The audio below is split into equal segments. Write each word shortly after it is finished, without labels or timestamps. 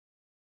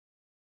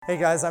Hey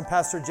guys, I'm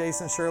Pastor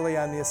Jason Shirley.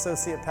 I'm the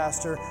associate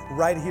pastor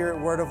right here at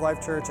Word of Life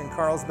Church in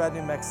Carlsbad,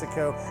 New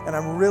Mexico, and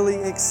I'm really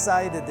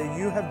excited that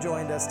you have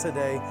joined us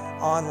today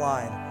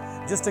online.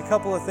 Just a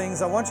couple of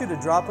things. I want you to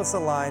drop us a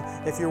line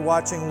if you're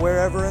watching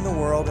wherever in the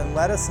world and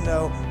let us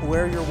know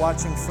where you're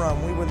watching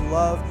from. We would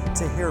love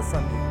to hear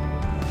from you.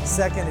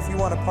 Second, if you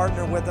want to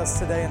partner with us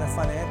today in a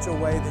financial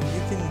way, then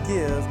you can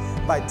give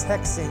by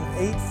texting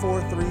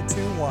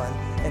 84321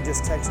 and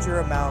just text your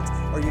amount,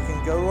 or you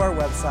can go to our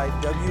website,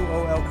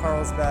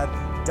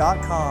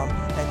 wolcarlsbad.com,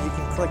 and you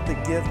can click the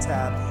Give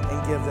tab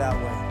and give that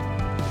way.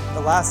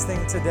 The last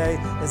thing today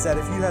is that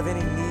if you have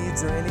any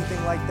needs or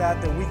anything like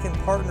that we can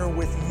partner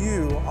with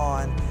you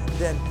on,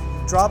 then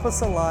drop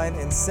us a line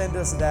and send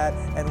us that,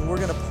 and we're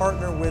going to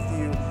partner with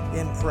you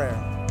in prayer.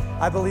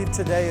 I believe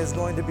today is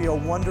going to be a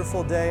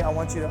wonderful day. I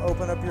want you to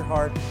open up your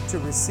heart to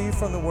receive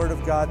from the Word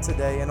of God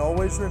today, and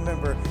always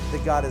remember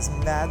that God is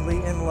madly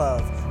in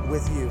love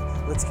with you.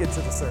 Let's get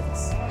to the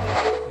service.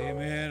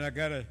 Amen. I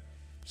got to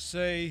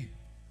say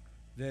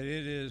that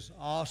it is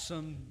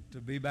awesome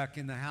to be back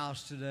in the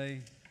house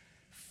today.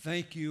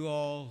 Thank you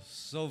all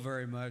so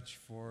very much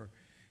for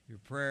your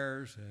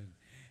prayers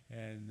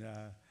and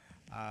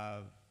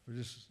for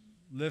just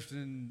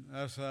lifting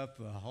us up,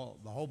 the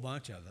whole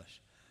bunch of us.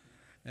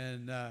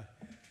 And,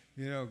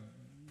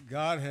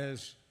 God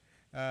has,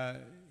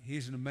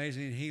 He's an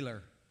amazing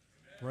healer.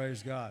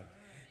 Praise God.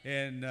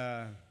 And,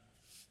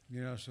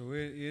 so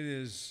it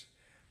is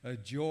a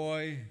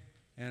joy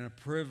and a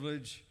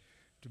privilege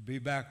to be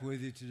back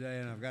with you today.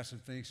 And I've got some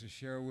things to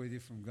share with you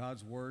from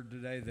God's Word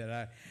today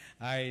that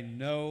I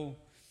know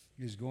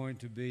is going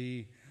to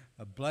be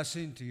a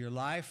blessing to your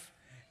life.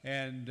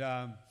 And,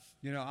 I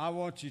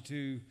want you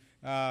to,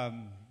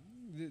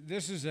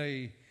 this is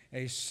a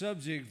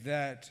subject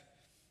that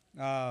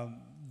the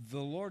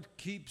Lord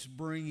keeps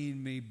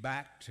bringing me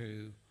back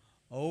to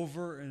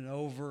over and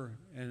over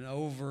and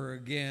over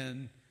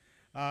again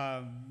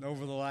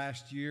over the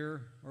last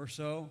year or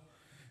so,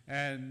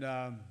 and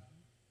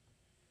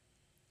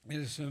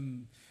there's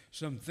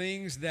some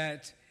things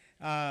that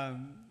I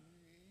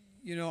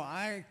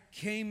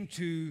came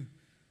to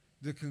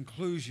the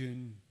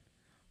conclusion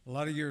a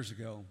lot of years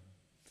ago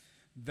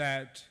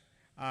that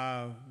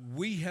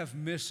we have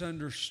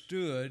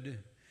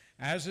misunderstood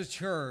as a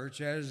church,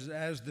 as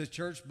the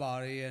church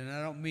body, and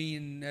I don't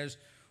mean as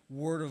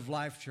Word of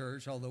Life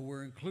Church, although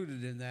we're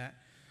included in that,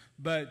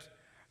 but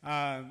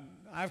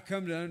I've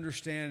come to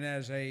understand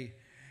as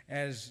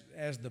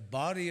the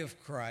body of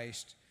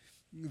Christ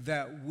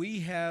that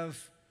we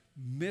have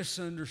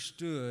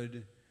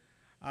misunderstood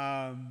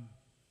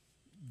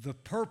the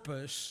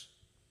purpose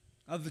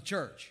of the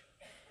church,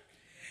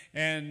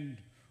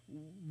 and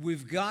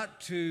we've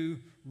got to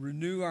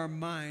renew our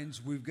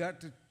minds. We've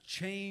got to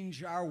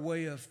change our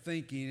way of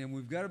thinking, and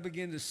we've got to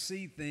begin to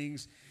see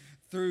things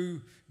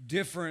through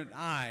different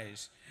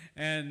eyes.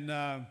 And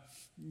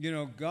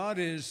God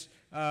is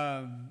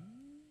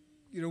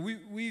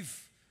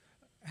we've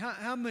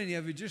how many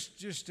of you,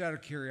 just out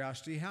of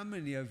curiosity, how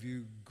many of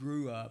you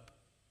grew up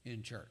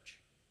in church?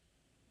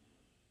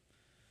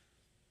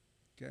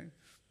 Okay,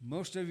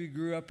 most of you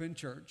grew up in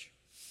church,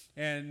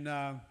 and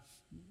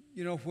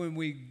when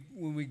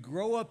we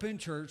grow up in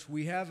church,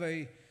 we have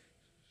a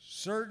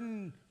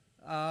certain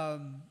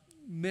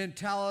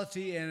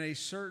mentality and a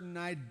certain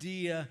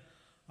idea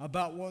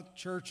about what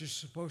church is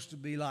supposed to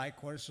be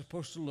like, what it's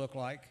supposed to look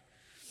like.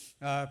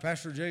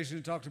 Pastor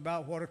Jason talked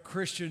about what a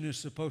Christian is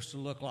supposed to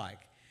look like,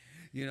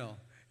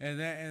 and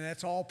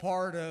that's all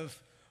part of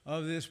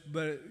this.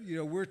 But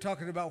we're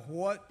talking about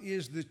what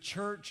is the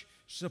church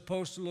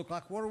supposed to look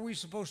like. What are we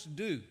supposed to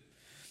do?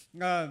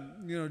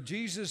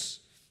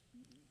 Jesus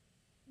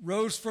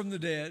rose from the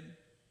dead.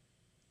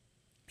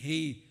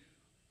 He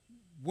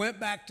went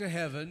back to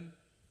heaven,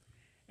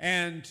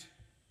 and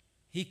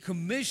he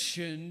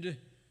commissioned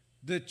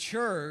the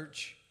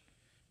church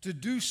to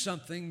do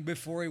something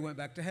before he went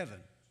back to heaven.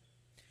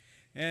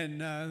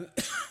 And, and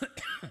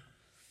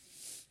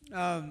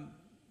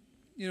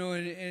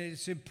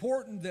it's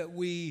important that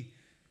we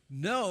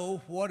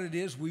know what it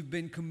is we've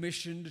been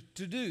commissioned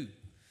to do.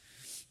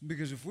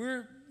 Because if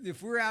we're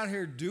out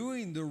here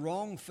doing the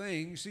wrong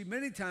thing, see,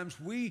 many times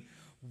we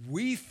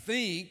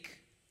think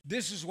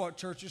this is what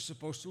church is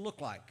supposed to look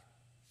like.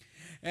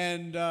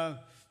 And,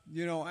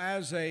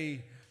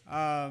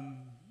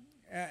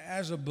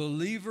 as a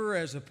believer,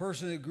 as a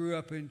person that grew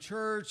up in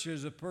church,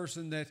 as a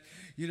person that,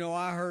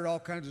 I heard all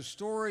kinds of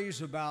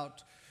stories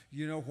about,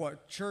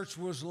 what church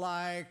was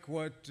like,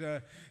 what,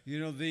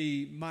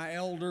 my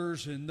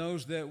elders and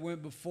those that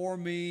went before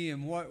me,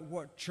 and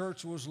what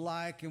church was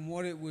like, and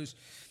what it was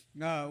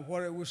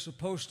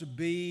supposed to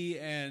be.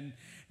 And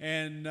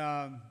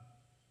I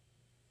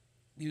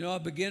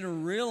began to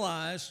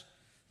realize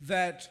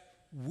that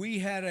we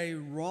had a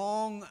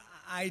wrong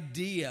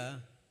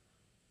idea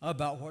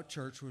about what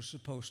church was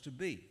supposed to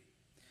be.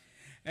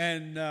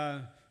 And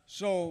when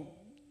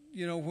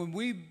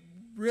we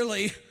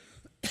really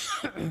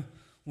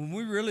when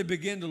we really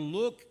begin to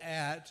look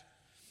at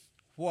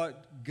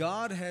what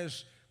God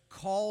has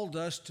called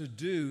us to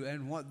do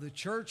and what the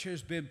church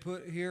has been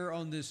put here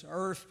on this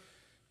earth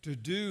to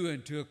do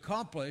and to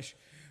accomplish,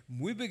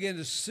 we begin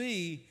to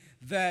see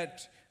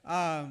that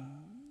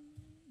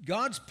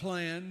God's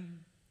plan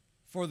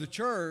for the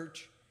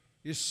church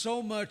is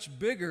so much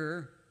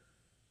bigger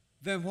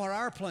than what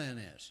our plan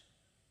is.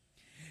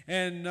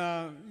 And,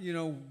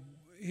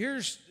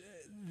 here's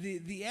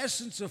the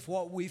essence of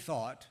what we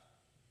thought,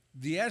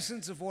 the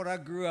essence of what I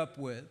grew up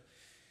with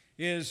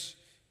is,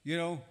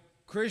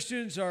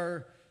 Christians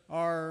are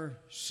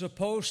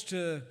supposed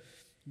to,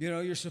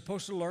 you're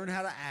supposed to learn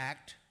how to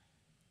act.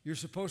 You're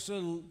supposed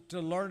to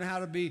learn how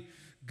to be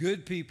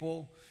good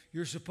people.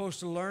 You're supposed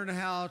to learn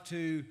how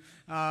to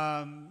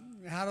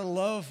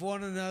love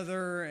one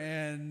another,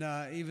 and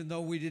even though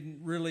we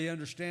didn't really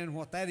understand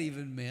what that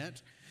even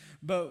meant,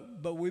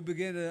 but we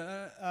begin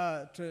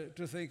to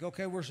think,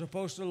 okay, we're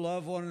supposed to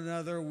love one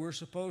another. We're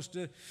supposed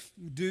to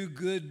do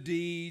good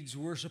deeds.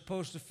 We're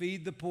supposed to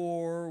feed the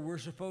poor. We're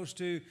supposed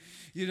to,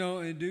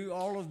 and do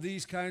all of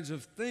these kinds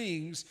of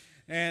things.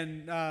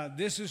 And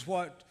this is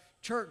what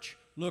church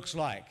looks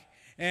like.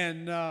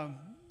 And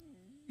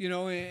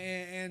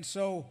and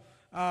so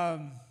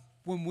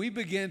when we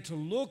begin to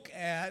look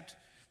at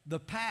the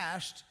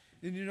past,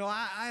 and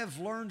I have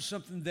learned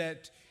something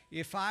that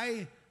if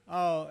I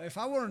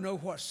want to know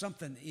what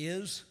something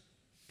is,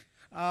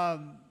 I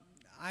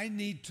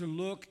need to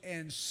look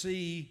and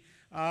see,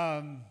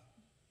 what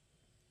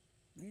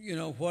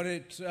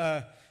it.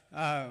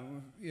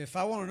 If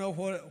I want to know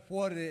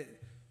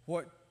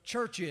what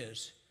church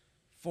is,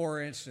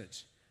 for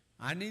instance,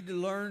 I need to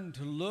learn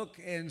to look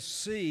and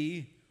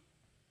see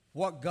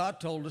what God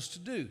told us to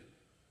do.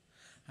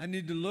 I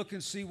need to look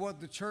and see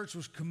what the church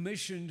was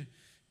commissioned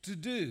to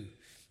do.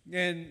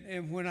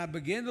 And when I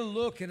begin to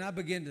look and I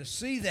begin to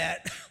see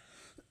that,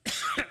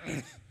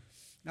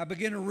 I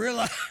begin to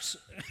realize,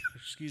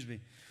 excuse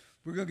me,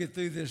 we're going to get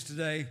through this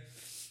today,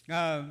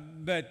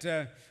 but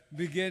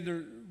begin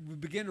to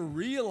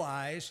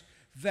realize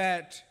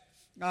that,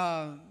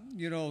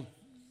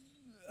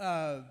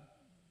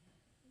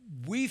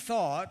 we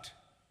thought,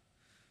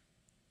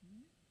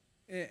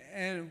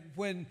 and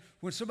when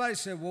somebody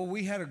said, well,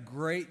 we had a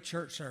great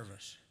church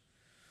service,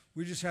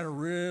 we just had a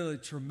really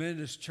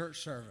tremendous church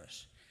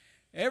service,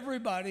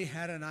 everybody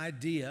had an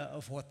idea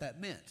of what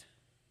that meant.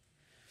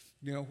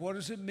 What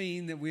does it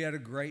mean that we had a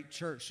great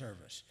church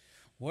service?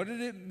 What did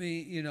it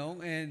mean,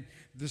 and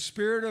the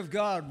Spirit of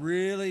God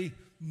really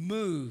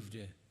moved.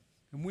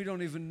 And we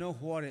don't even know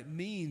what it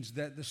means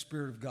that the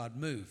Spirit of God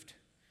moved.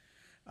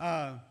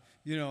 And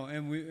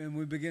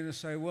we begin to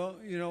say, well,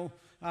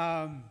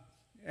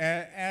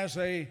 as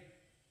a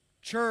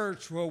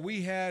church, well,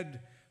 we had,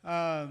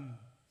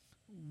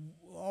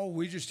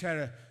 we just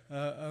had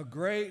a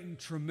great and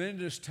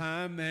tremendous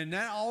time, and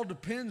that all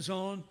depends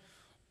on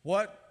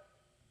what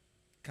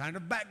kind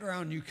of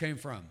background you came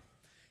from.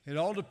 It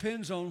all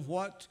depends on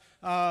what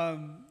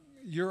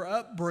your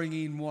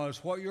upbringing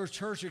was, what your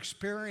church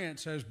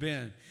experience has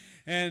been.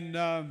 And,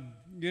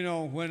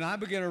 when I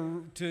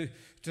began to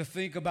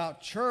think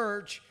about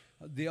church,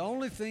 the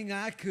only thing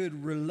I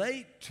could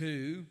relate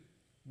to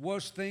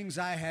was things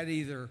I had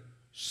either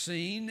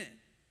seen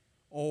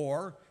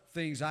or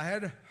things I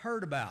had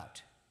heard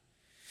about.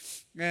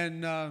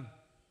 And, and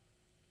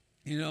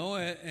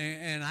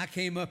I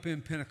came up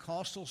in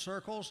Pentecostal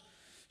circles.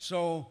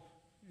 So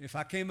if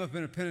I came up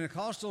in a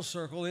Pentecostal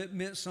circle, it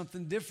meant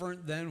something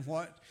different than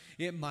what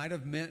it might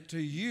have meant to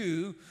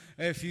you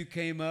if you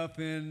came up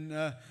in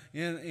a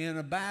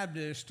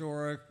Baptist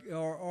or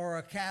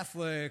a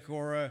Catholic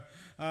or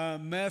a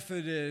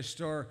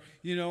Methodist, or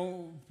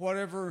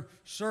whatever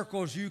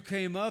circles you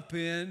came up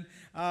in.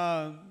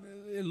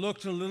 It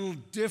looked a little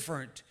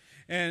different.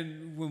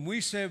 And when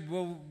we said,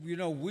 well,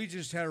 we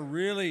just had a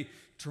really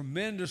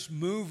tremendous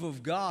move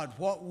of God,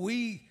 what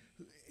we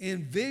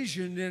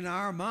envisioned in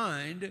our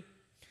mind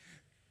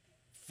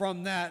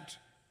from that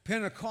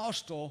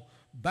Pentecostal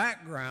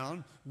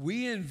background,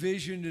 we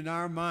envisioned in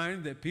our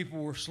mind that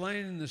people were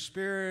slain in the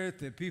Spirit,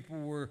 that people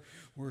were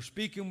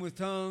speaking with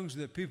tongues,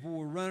 that people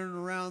were running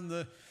around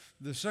the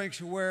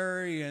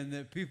sanctuary, and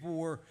that people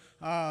were,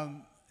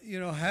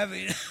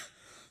 having,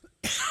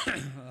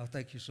 oh,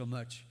 thank you so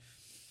much.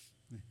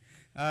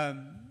 But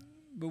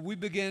we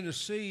began to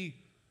see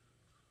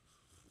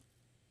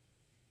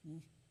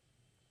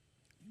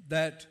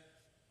that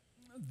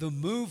the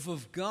move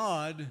of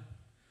God,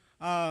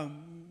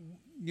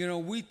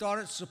 we thought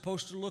it's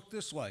supposed to look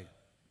this way.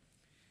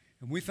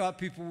 And we thought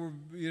people were,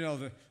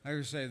 like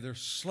I say, they're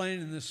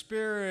slain in the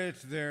Spirit,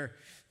 they're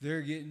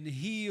getting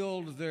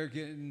healed, they're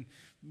getting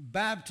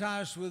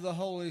baptized with the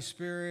Holy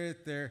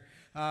Spirit, they're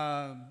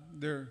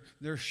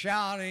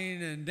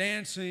shouting and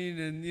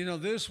dancing,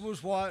 and this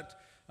was what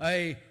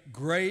a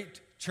great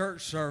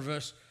church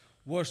service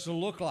was to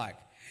look like.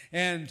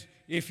 And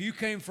if you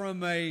came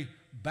from a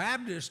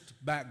Baptist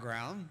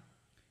background,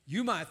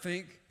 you might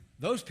think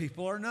those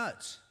people are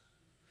nuts.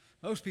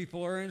 Those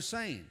people are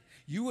insane.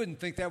 You wouldn't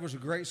think that was a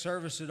great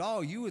service at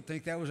all. You would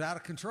think that was out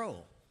of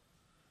control.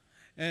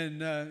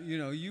 And,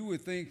 you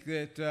would think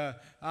that,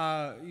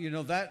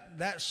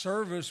 that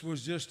service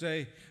was just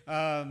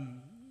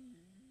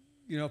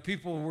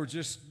people were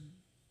just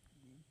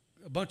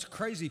a bunch of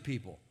crazy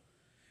people.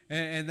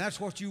 And that's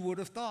what you would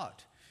have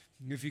thought.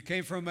 If you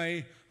came from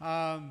a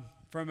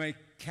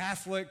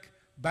Catholic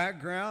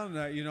background,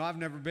 I've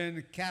never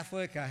been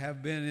Catholic. I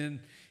have been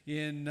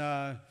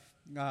in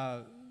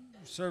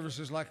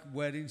services like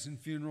weddings and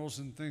funerals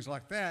and things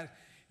like that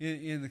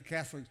in the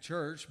Catholic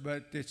Church,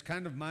 but it's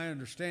kind of my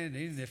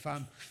understanding. If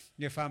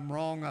I'm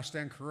wrong, I'll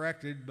stand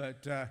corrected.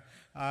 But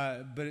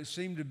it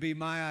seemed to be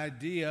my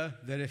idea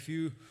that if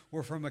you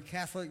were from a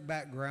Catholic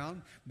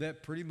background,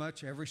 that pretty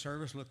much every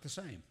service looked the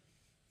same.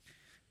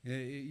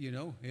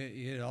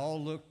 It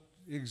all looked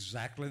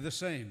exactly the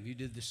same. You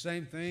did the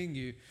same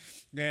thing.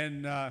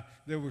 And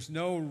there was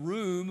no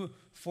room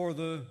for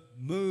the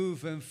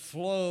move and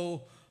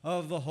flow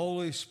of the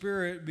Holy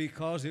Spirit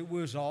because it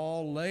was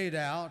all laid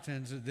out,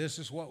 and so this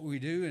is what we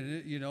do,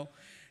 and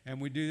and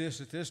we do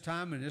this at this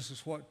time, and this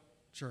is what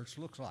church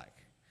looks like.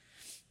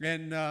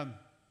 And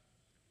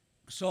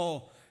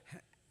so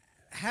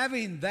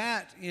having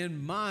that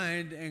in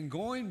mind and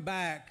going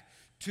back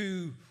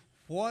to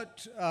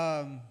what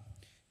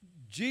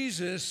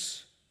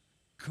Jesus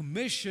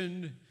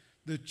commissioned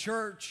the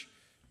church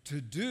to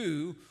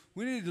do,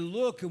 we need to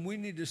look and we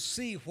need to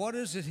see what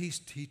is it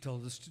he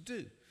told us to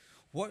do.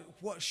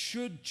 What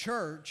should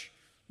church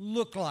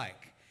look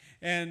like?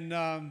 And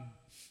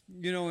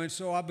and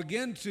so I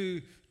began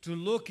to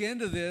look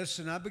into this,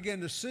 and I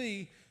began to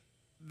see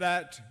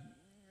that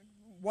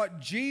what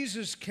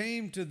Jesus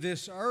came to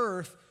this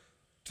earth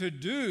to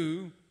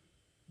do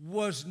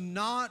was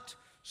not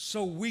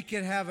so we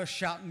could have a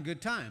shouting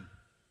good time.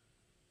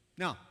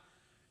 Now,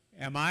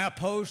 am I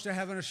opposed to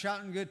having a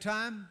shouting good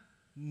time?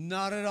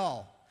 Not at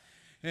all.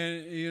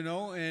 And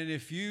and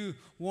if you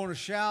want to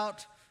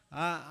shout,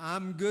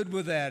 I'm good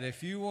with that.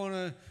 If you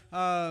want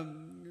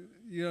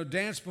to,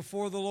 dance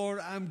before the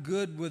Lord, I'm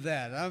good with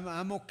that.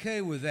 I'm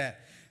okay with that.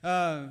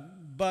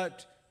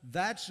 But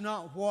that's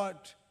not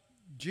what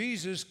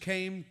Jesus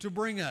came to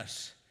bring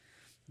us.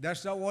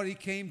 That's not what he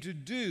came to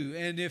do.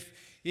 And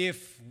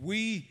if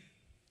we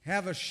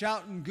have a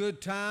shouting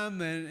good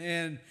time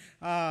and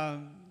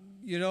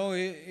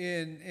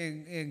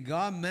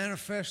God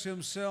manifests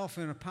himself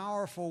in a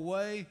powerful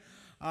way,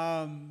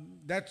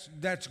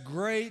 that's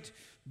great.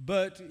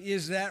 But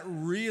is that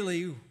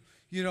really,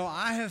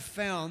 I have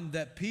found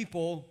that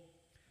people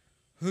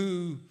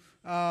who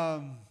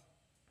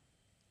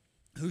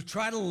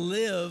try to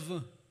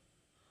live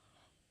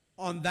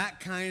on that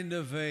kind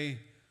of a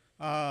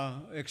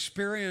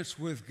experience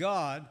with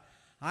God,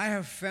 I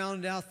have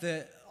found out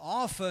that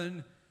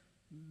often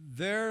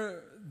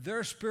their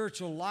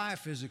spiritual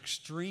life is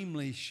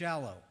extremely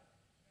shallow.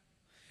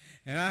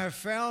 And I have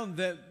found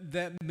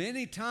that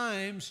many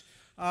times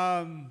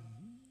there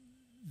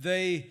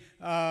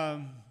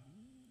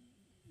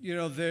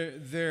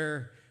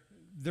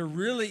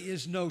really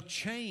is no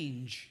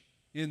change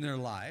in their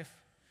life.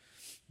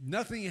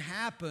 Nothing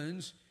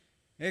happens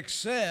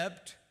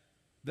except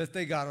that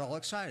they got all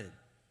excited.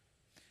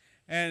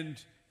 And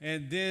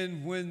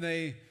then when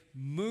they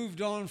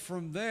moved on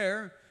from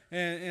there,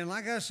 and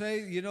like I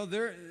say,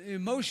 their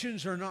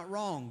emotions are not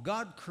wrong.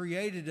 God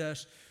created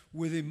us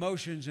with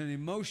emotions, and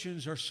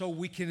emotions are so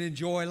we can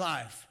enjoy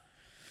life.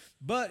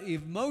 But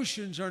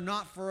emotions are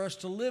not for us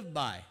to live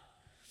by.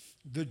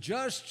 The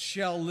just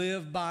shall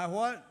live by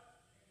what?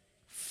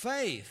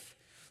 Faith.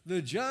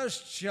 The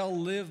just shall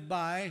live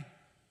by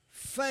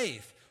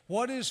faith.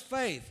 What is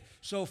faith?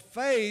 So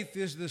faith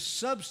is the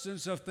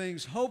substance of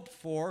things hoped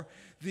for,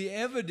 the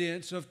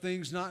evidence of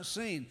things not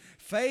seen.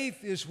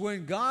 Faith is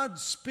when God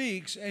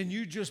speaks and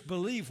you just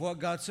believe what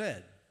God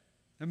said.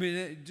 I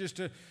mean, just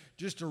to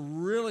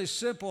really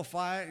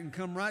simplify it and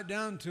come right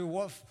down to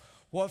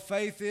what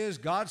faith is.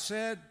 God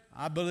said,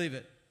 I believe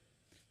it.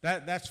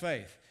 That's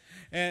faith.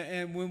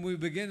 And when we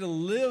begin to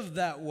live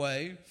that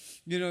way,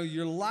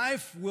 your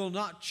life will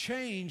not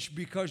change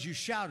because you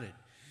shouted.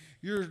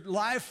 Your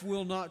life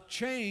will not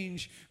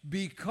change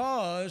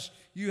because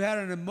you had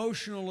an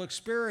emotional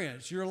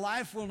experience. Your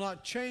life will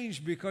not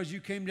change because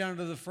you came down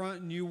to the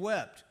front and you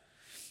wept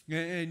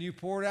and you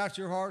poured out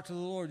your heart to the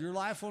Lord. Your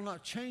life will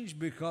not change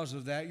because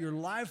of that. Your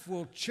life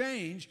will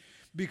change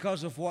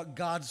because of what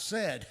God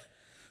said.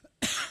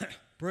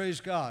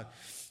 Praise God.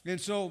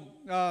 And so,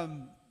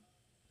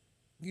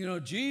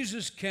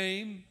 Jesus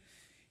came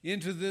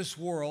into this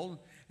world,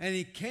 and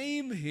he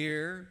came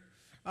here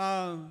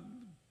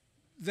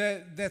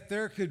that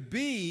there could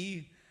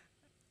be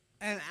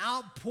an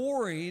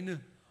outpouring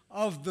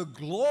of the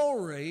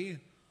glory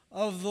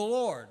of the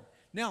Lord.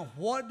 Now,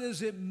 what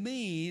does it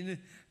mean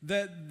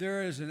that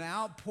there is an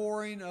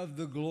outpouring of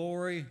the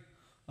glory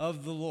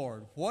of the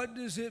Lord? What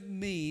does it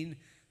mean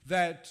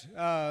that,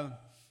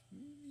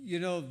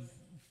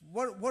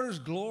 what does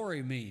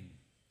glory mean?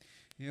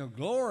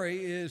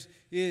 Glory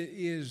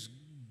is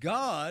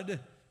God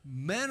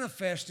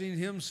manifesting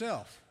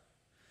himself.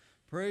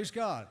 Praise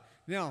God.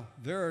 Now,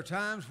 there are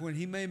times when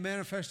he may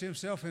manifest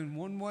himself in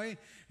one way,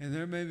 and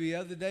there may be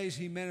other days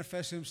he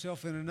manifests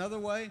himself in another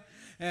way.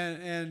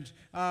 But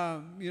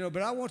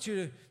I want you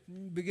to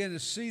begin to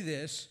see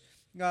this.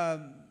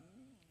 When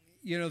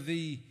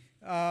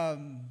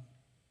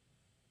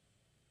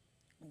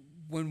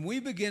we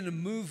begin to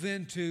move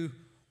into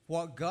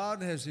what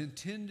God has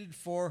intended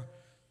for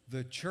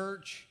the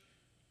church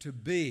to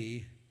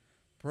be,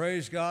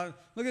 praise God.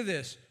 Look at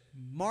this.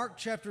 Mark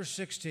chapter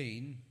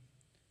 16,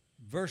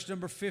 verse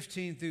number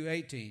 15 through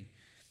 18.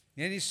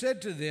 And he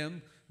said to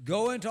them,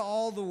 "Go into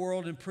all the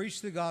world and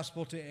preach the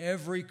gospel to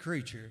every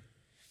creature.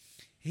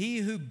 He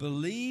who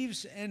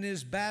believes and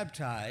is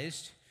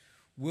baptized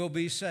will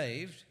be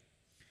saved,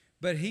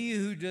 but he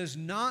who does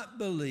not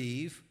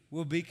believe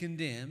will be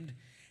condemned.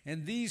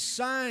 And these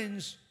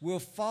signs will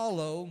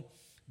follow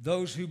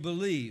those who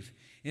believe.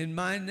 In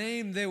my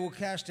name they will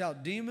cast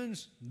out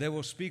demons. They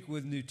will speak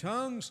with new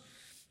tongues.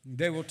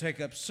 They will take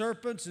up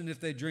serpents, and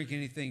if they drink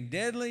anything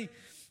deadly,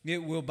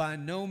 it will by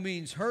no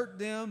means hurt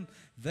them.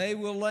 They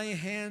will lay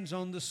hands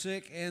on the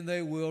sick, and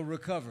they will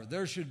recover."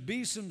 There should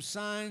be some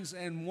signs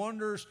and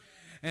wonders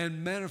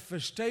and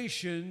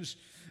manifestations,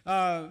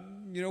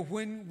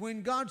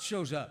 when God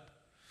shows up.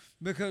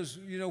 Because,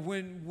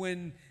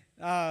 when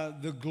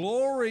the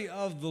glory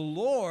of the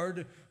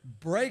Lord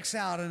breaks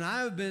out, and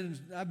I've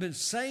been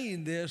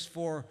saying this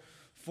for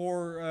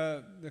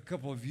a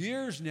couple of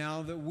years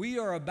now, that we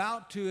are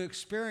about to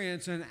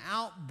experience an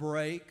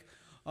outbreak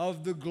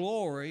of the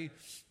glory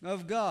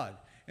of God.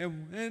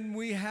 And when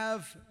we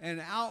have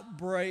an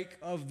outbreak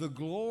of the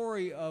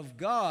glory of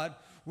God,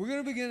 we're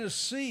going to begin to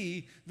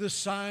see the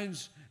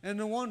signs and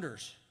the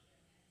wonders.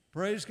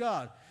 Praise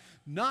God.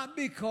 Not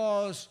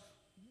because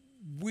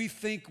we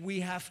think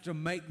we have to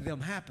make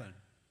them happen.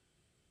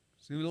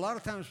 See, a lot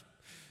of times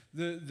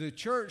the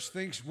church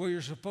thinks, well,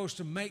 you're supposed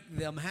to make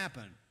them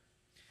happen.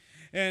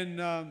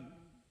 And,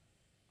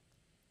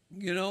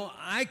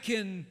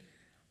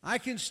 I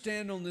can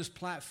stand on this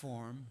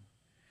platform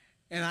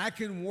and I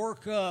can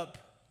work up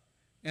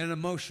an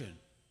emotion.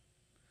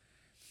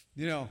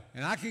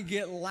 And I can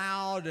get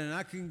loud and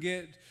I can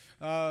get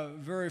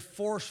very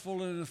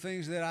forceful in the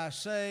things that I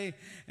say,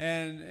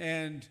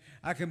 and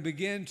I can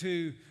begin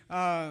to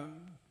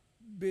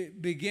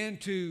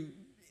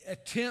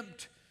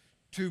attempt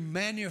to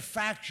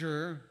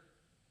manufacture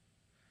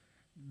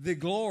the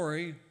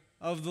glory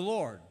of the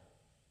Lord.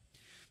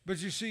 But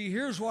you see,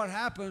 here's what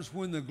happens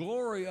when the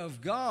glory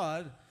of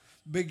God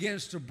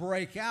begins to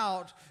break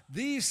out.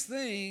 These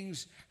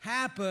things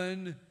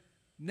happen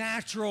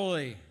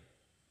naturally.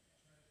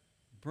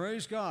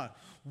 Praise God.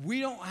 We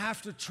don't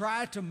have to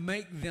try to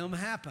make them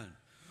happen.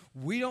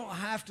 We don't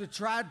have to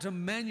try to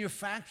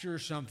manufacture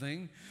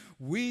something.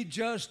 We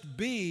just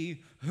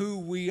be who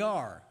we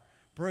are.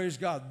 Praise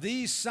God.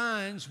 These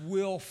signs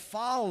will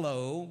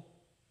follow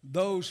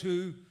those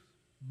who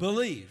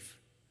believe.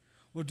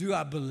 Well, do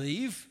I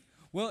believe?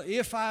 Well,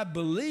 if I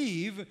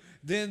believe,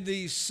 then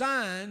these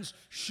signs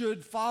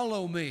should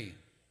follow me.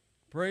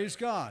 Praise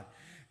God.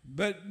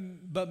 But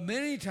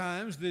many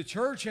times the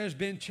church has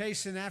been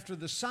chasing after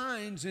the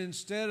signs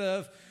instead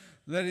of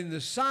letting the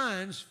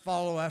signs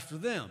follow after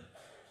them.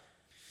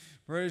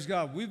 Praise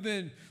God. We've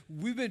been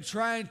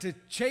trying to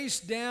chase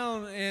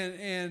down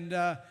and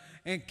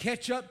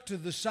catch up to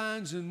the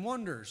signs and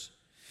wonders.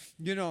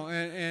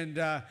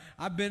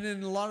 I've been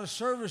in a lot of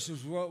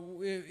services.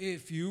 Well,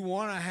 if you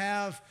want to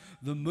have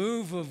the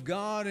move of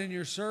God in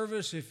your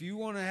service, if you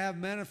want to have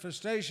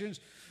manifestations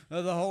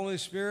of the Holy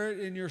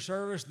Spirit in your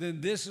service, then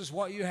this is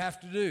what you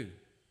have to do.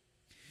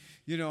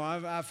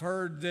 I've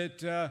heard that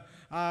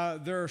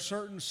there are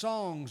certain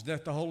songs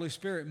that the Holy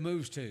Spirit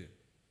moves to.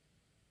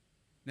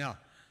 Now,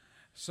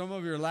 some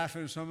of you are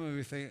laughing, some of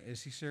you think,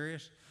 is he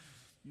serious?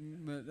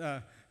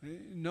 But,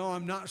 no,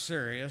 I'm not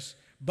serious,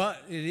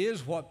 but it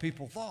is what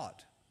people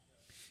thought.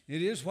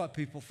 It is what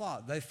people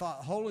thought. They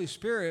thought Holy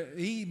Spirit,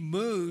 he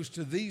moves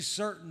to these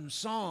certain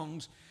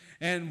songs.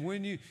 And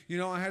when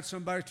I had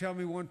somebody tell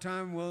me one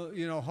time, well,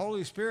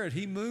 Holy Spirit,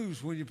 he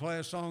moves when you play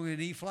a song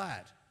in E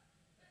flat.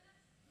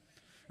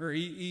 Or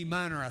E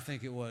minor, I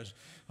think it was.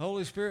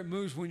 Holy Spirit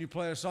moves when you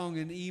play a song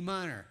in E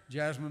minor.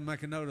 Jasmine,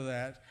 make a note of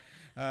that.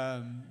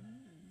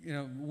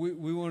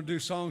 We want to do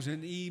songs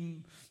in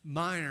E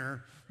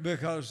minor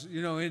because,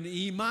 in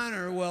E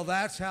minor, well,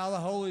 that's how the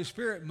Holy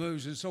Spirit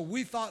moves. And so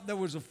we thought there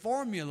was a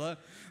formula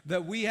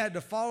that we had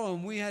to follow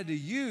and we had to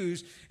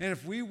use. And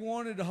if we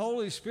wanted the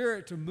Holy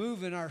Spirit to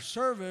move in our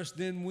service,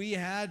 then we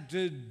had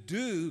to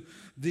do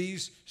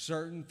these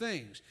certain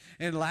things.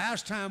 And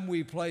last time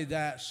we played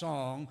that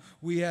song,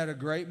 we had a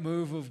great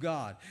move of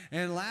God.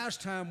 And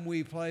last time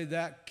we played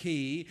that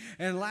key,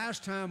 and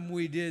last time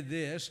we did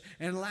this,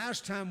 and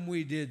last time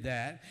we did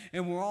that.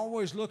 And we're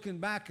always looking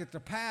back at the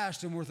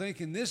past and we're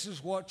thinking this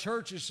is what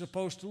church is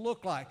supposed to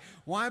look like.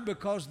 Why?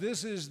 Because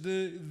this is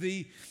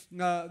the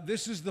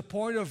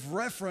point of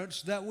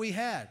reference that we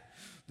had.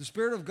 The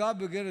Spirit of God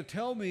began to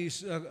tell me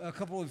a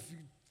couple of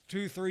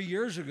 2-3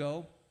 years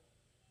ago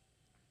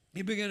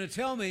he began to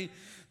tell me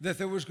that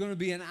there was going to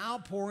be an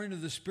outpouring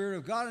of the Spirit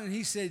of God, and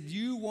he said,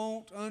 you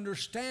won't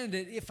understand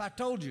it if I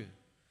told you.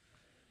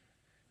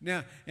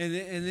 Now, and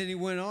then he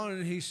went on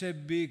and he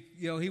said,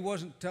 he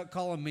wasn't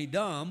calling me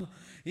dumb.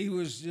 He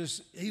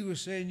was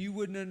saying you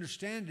wouldn't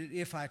understand it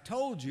if I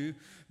told you,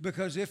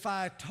 because if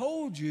I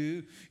told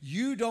you,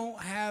 you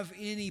don't have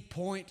any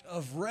point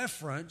of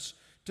reference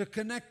to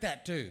connect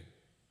that to.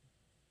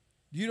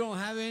 You don't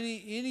have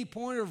any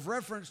point of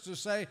reference to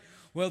say,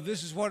 well,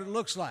 this is what it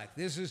looks like.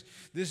 This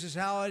is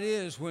how it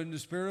is when the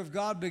Spirit of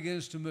God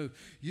begins to move.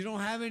 You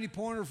don't have any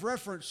point of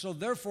reference, so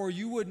therefore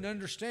you wouldn't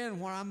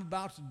understand what I'm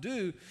about to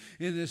do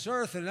in this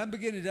earth. And I'm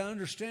beginning to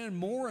understand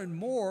more and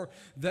more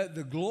that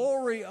the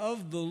glory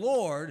of the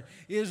Lord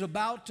is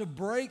about to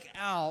break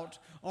out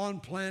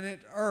on planet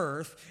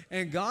Earth,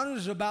 and God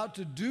is about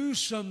to do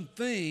some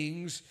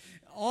things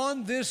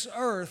on this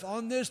earth,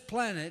 on this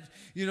planet,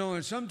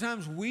 and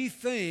sometimes we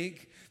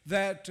think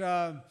that,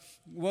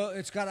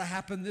 it's got to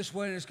happen this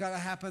way and it's got to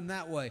happen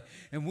that way.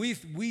 And we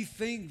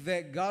think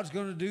that God's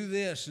going to do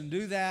this and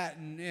do that,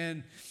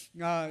 and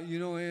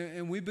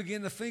we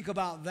begin to think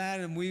about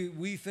that, and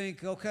we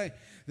think, okay,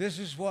 this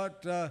is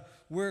what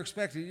we're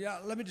expecting. Yeah,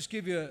 let me just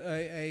give you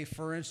a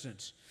for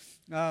instance.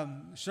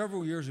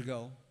 Several years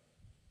ago,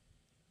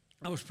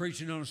 I was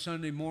preaching on a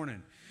Sunday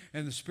morning,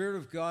 and the Spirit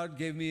of God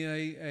gave me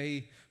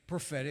a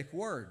prophetic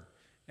word.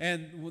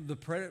 And the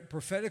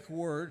prophetic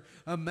word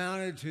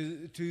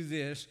amounted to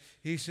this.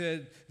 He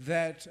said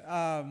that,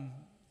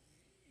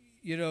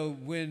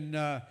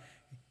 when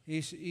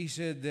he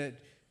said that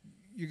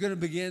you're going to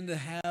begin to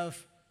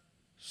have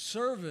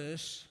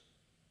service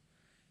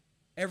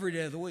every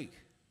day of the week.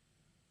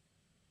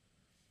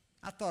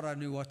 I thought I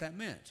knew what that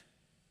meant.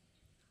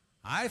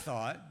 I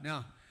thought,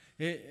 now,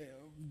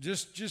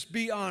 just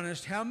be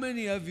honest, how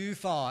many of you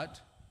thought,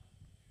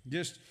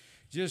 just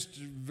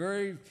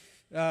very...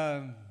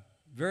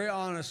 very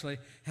honestly,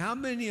 how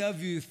many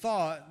of you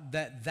thought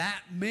that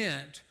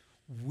meant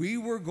we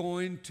were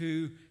going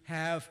to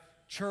have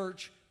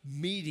church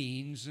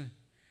meetings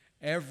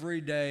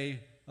every day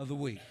of the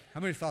week? How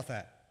many thought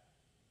that?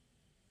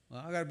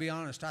 Well, I got to be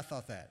honest, I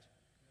thought that.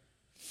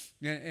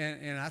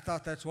 And I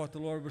thought that's what the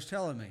Lord was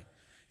telling me.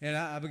 And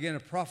I began to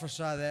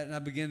prophesy that, and I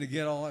began to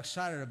get all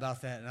excited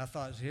about that. And I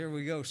thought, here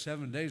we go,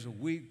 7 days a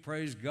week,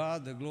 praise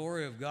God, the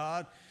glory of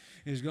God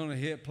is going to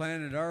hit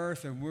planet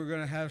Earth, and we're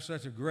going to have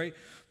such a great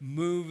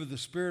move of the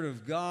Spirit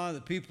of God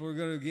that people are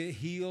going to get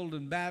healed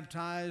and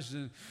baptized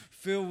and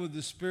filled with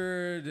the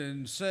Spirit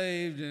and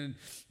saved, and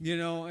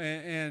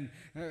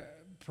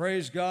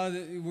praise God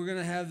that we're going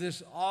to have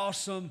this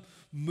awesome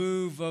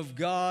move of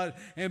God.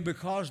 And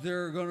because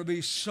there are going to be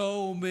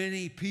so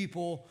many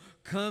people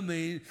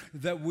coming,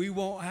 that we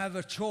won't have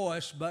a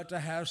choice but to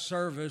have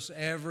service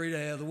every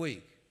day of the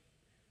week.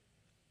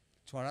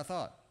 That's what I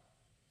thought.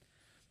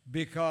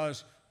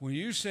 Because when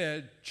you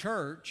said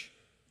church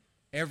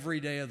every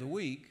day of the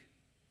week,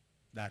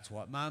 that's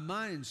what my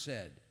mind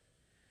said.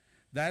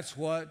 That's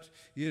what,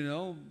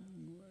 you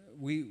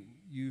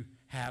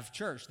have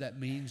church. That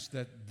means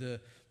that the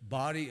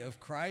body of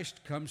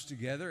Christ comes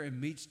together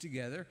and meets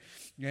together,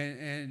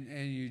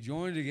 and you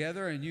join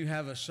together, and you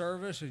have a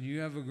service, and you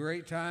have a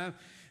great time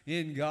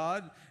in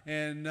God,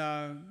 and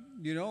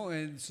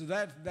and so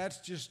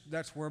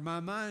that's where my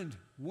mind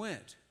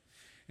went.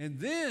 And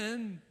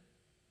then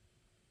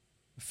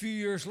a few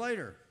years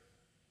later,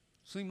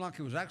 seemed like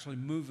it was actually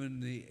moving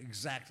the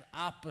exact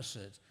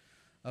opposite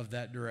of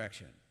that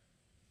direction.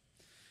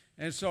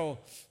 And so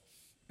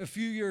a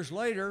few years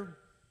later,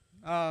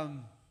 I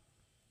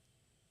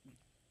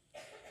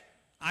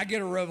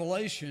get a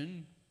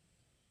revelation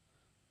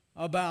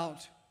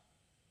about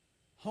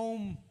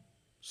home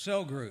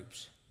cell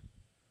groups.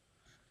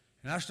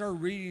 And I started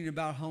reading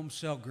about home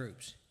cell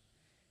groups.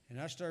 And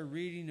I started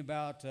reading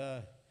about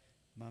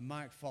my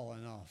mic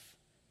falling off.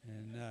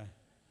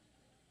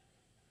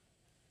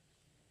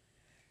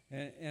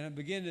 And I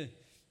began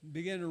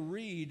to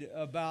read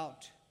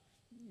about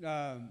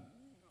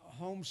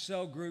home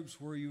cell groups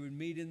where you would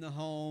meet in the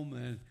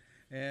home,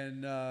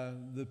 and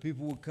the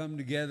people would come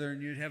together,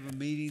 and you'd have a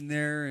meeting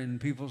there, and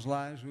people's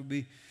lives would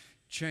be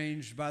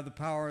changed by the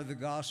power of the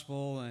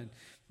gospel, and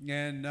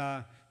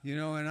I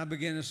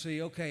began to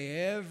see,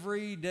 okay,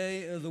 every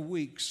day of the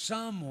week,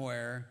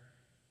 somewhere,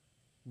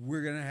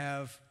 we're going to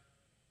have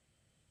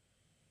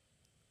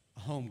a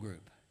home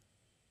group.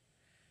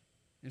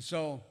 And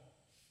so,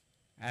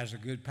 as a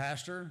good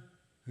pastor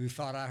who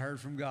thought I heard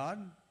from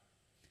God,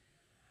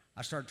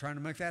 I started trying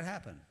to make that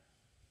happen.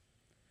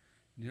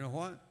 And you know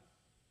what?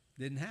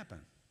 Didn't happen.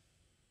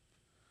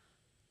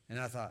 And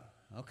I thought,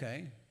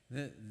 okay,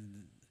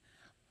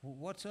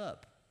 what's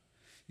up?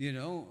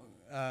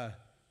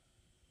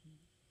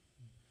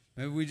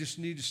 Maybe we just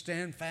need to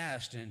stand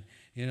fast and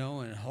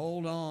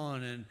hold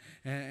on,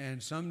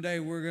 and someday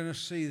we're going to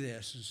see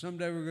this, and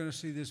someday we're going to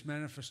see this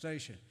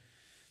manifestation.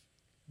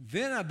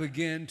 Then I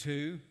began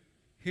to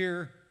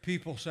hear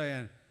people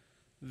saying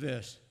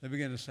this. They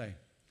begin to say,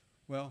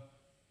 well,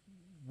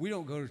 we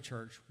don't go to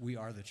church, we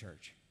are the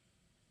church.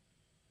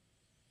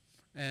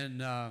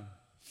 And,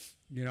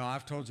 You know,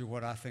 I've told you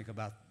what I think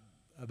about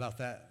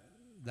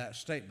that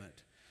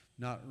statement.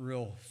 Not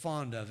real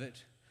fond of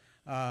it,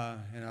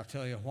 and I'll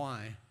tell you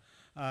why.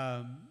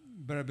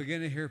 But I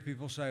begin to hear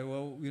people say,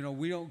 well, you know,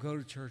 we don't go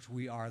to church,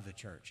 we are the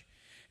church.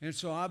 And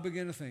so I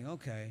begin to think,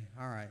 okay,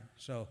 all right,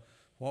 so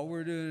what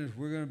we're doing is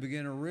we're going to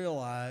begin to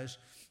realize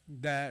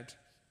that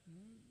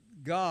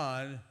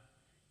God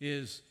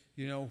is,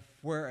 you know,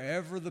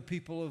 wherever the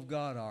people of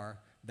God are,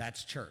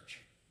 that's church.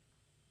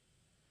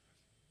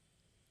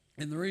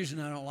 And the reason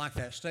I don't like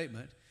that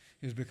statement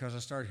is because I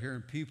start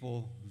hearing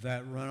people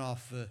that run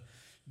off the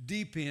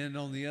deep end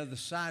on the other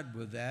side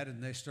with that,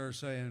 and they start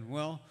saying,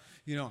 well,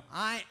 you know,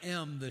 I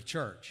am the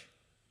church.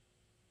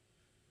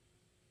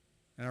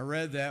 And I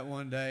read that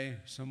one day,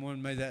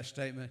 someone made that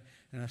statement,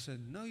 and I said,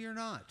 no, you're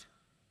not.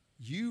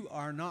 You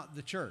are not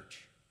the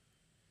church.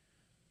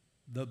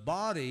 The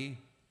body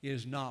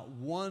is not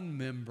one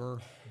member,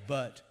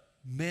 but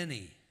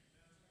many.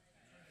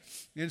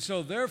 And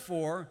so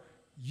therefore,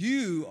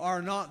 you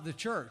are not the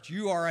church.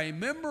 You are a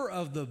member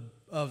of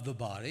the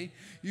body.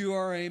 You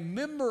are a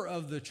member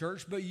of the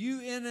church, but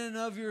you in and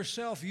of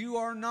yourself, you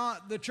are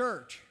not the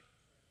church.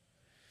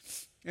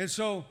 And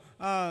so,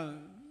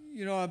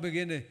 you know, I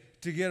begin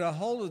to get a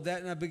hold of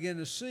that, and I begin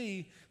to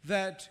see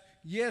that,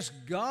 yes,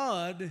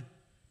 God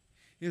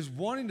is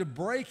wanting to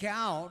break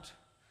out,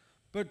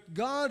 but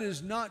God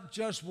is not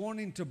just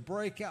wanting to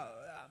break out.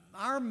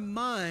 Our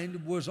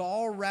mind was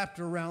all wrapped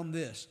around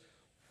this.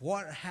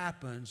 What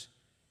happens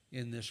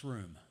in this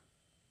room?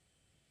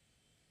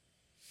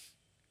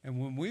 And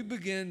when we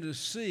begin to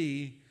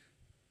see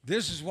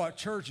this is what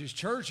church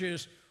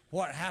is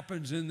what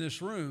happens in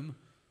this room,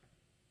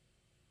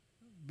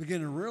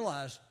 begin to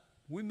realize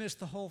we missed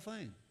the whole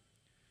thing.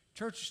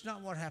 Church is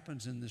not what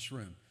happens in this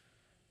room.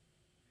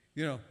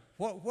 You know,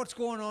 what's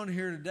going on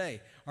here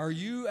today? Are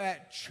you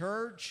at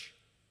church?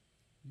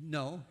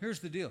 No, here's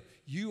the deal.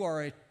 You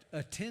are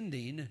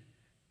attending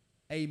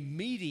a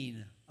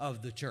meeting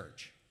of the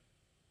church.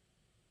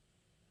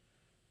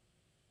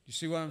 You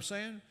see what I'm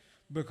saying?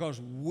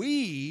 Because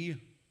we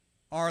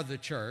are the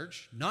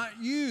church, not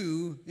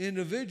you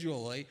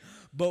individually,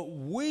 but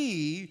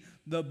we,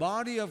 the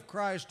body of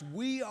Christ,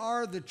 we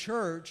are the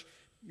church.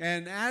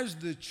 And as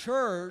the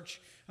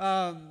church, you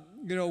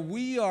know,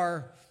 we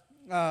are,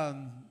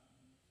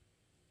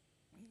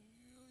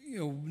 you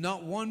know,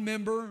 not one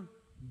member,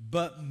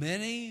 but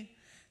many.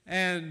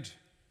 And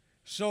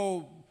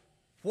so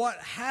what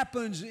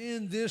happens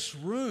in this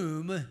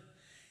room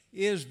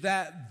is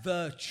that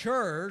the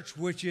church,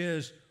 which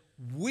is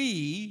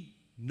we,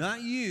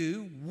 not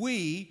you,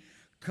 we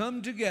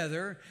come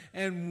together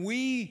and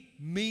we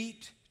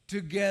meet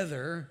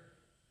together.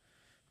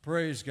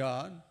 Praise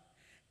God.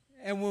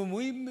 And when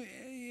we,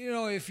 you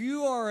know, if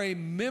you are a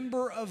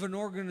member of an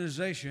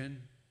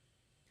organization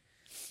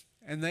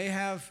and they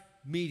have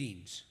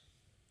meetings,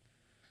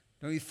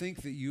 don't you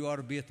think that you ought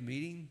to be at the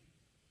meeting?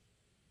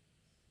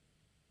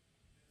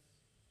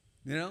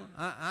 You know,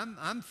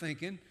 I'm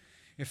thinking,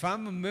 if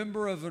I'm a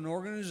member of an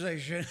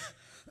organization,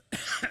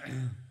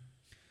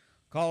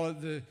 call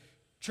it the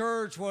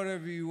church,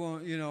 whatever you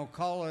want, you know,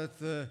 call it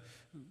the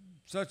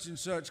such and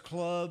such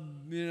club,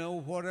 you know,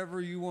 whatever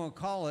you want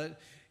to call it.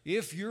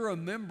 If you're a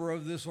member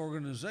of this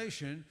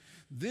organization,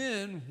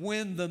 then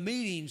when the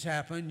meetings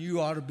happen, you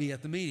ought to be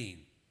at the meeting.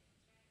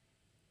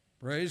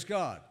 Praise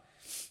God.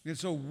 And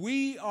so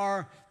we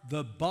are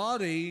the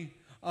body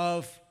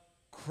of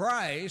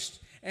Christ,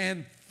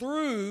 and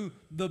through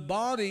the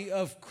body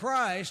of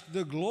Christ,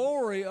 the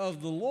glory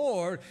of the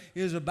Lord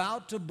is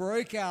about to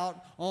break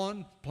out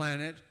on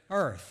planet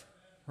Earth.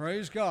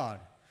 Praise God.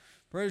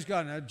 Praise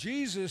God. Now,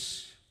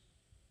 Jesus,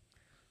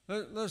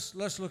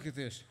 let's look at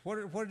this.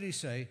 What did he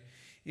say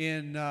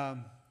in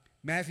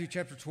Matthew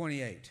chapter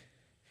 28?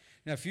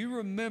 Now, if you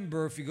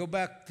remember, if you go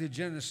back to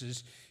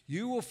Genesis,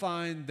 you will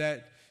find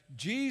that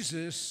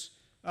Jesus,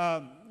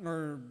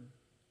 or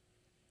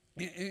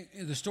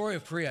in the story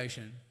of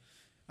creation,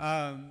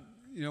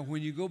 you know,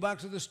 when you go back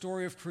to the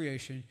story of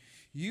creation,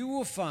 you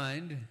will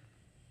find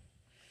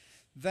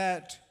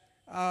that,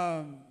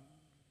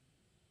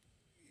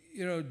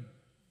 you know,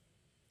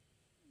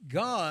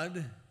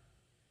 God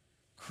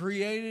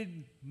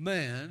created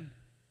man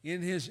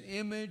in his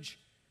image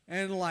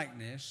and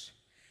likeness,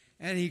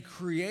 and he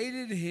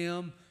created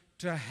him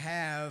to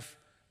have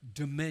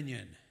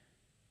dominion.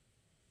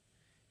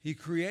 He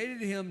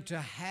created him to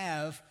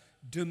have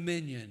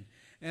dominion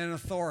and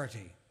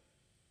authority.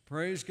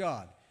 Praise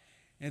God.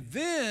 And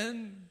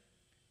then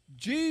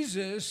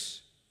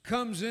Jesus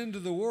comes into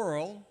the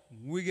world.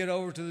 We get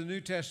over to the New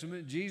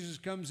Testament. Jesus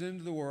comes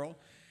into the world.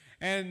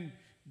 And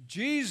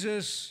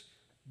Jesus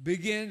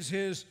begins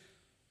his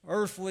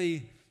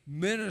earthly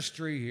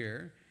ministry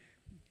here.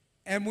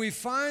 And we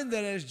find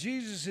that as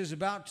Jesus is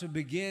about to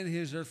begin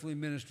his earthly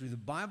ministry, the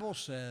Bible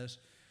says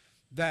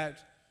that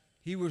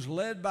he was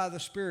led by the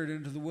Spirit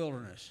into the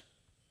wilderness.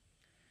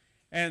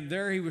 And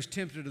there he was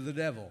tempted of the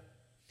devil.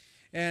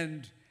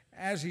 And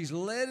as he's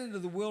led into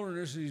the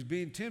wilderness and he's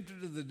being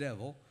tempted of the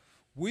devil,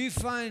 we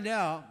find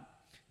out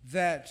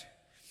that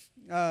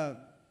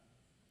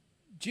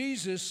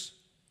Jesus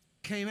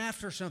came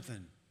after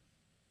something.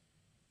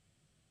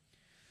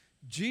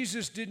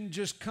 Jesus didn't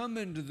just come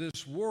into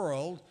this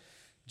world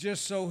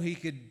just so he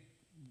could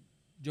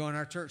join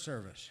our church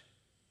service.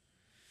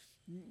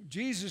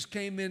 Jesus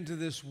came into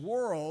this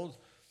world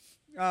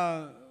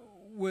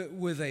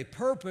with a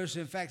purpose.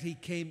 In fact, he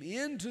came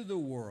into the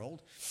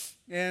world,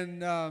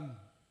 and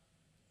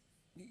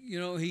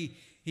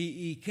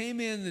he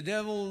came in. The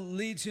devil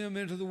leads him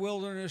into the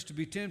wilderness to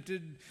be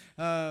tempted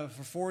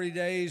for 40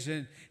 days,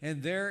 and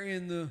there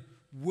in the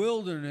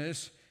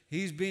wilderness,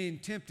 he's being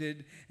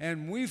tempted,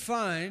 and we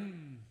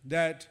find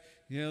that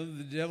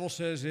the devil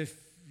says, "If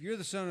you're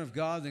the Son of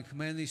God, then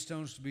command these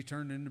stones to be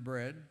turned into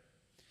bread."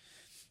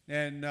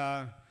 And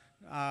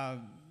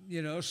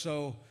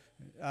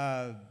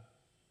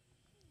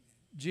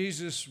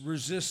Jesus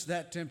resists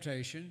that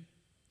temptation.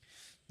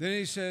 Then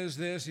he says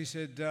this. He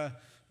said,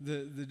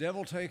 the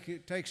devil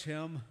takes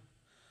him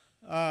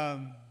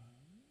upon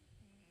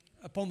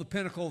the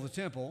pinnacle of the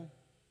temple.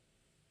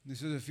 He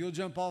says, "If you'll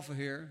jump off of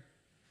here,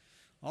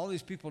 all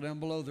these people down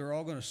below, they're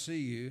all going to see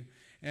you."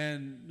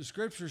 And the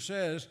scripture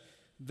says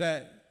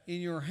that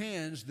in your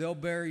hands, they'll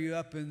bear you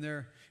up in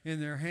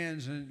their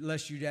hands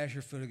unless you dash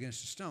your foot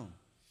against a stone.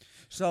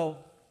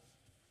 So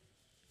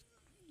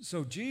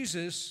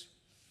Jesus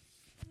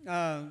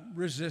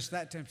resists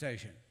that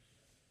temptation.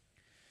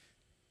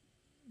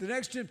 The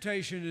next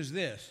temptation is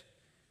this.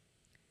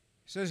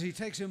 It says he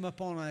takes him up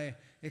on an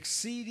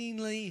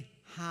exceedingly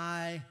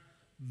high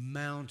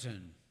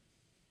mountain.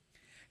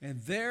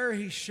 And there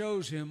he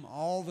shows him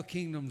all the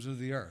kingdoms of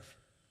the earth.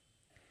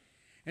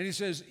 And he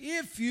says,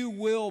 "If you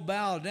will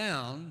bow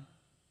down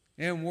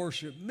and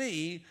worship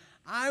me,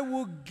 I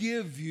will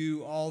give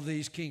you all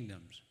these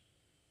kingdoms.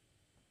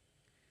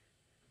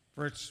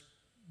 For it's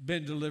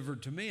been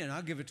delivered to me, and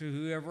I'll give it to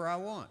whoever I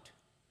want."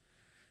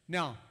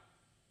 Now,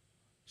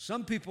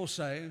 some people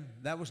say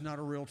that was not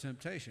a real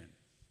temptation,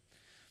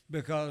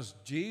 because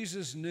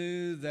Jesus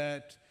knew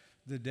that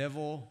the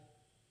devil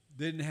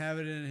didn't have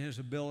it in his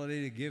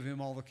ability to give him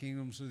all the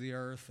kingdoms of the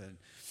earth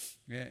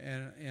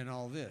and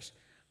all this.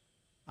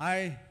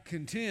 I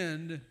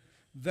contend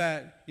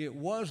that it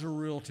was a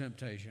real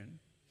temptation.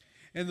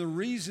 And the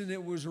reason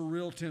it was a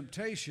real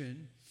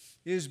temptation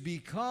is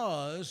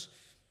because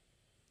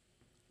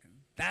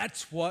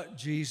that's what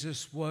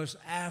Jesus was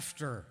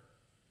after.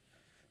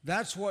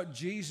 That's what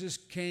Jesus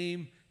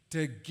came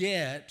to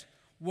get,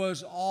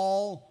 was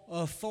all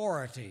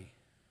authority.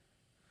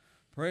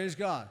 Praise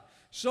God.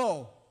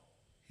 So,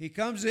 he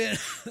comes in,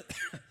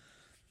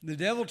 the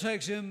devil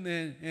takes him,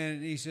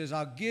 and he says,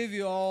 "I'll give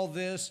you all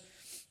this."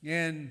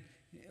 And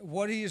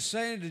what he is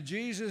saying to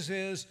Jesus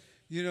is,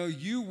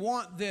 you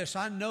want this.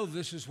 I know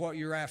this is what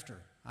you're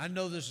after. I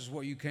know this is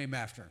what you came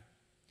after.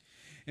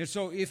 And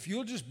so if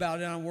you'll just bow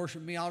down and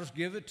worship me, I'll just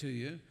give it to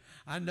you.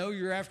 I know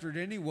you're after it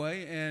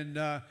anyway, and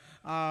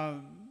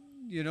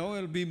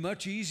it'll be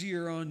much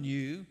easier on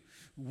you.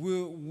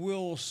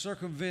 We'll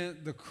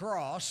circumvent the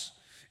cross,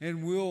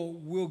 and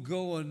we'll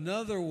go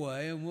another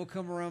way, and we'll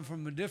come around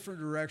from a different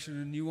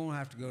direction, and you won't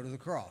have to go to the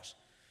cross.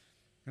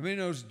 How many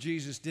knows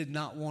Jesus did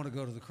not want to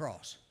go to the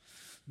cross?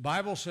 The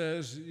Bible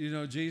says,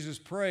 Jesus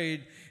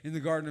prayed in the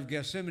Garden of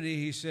Gethsemane.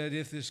 He said,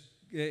 if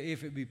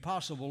it be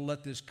possible,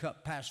 let this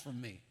cup pass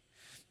from me.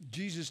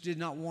 Jesus did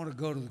not want to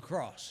go to the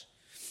cross.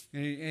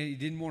 And he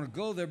didn't want to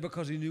go there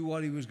because he knew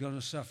what he was going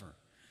to suffer.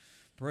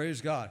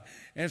 Praise God.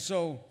 And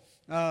so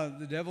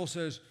the devil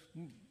says,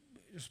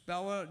 "Just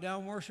bow down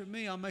and worship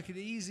me. I'll make it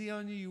easy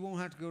on you. You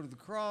won't have to go to the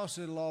cross.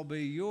 It'll all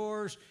be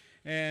yours."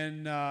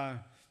 And,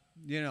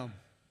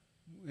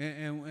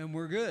 and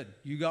we're good.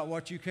 You got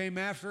what you came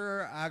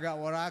after. I got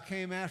what I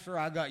came after.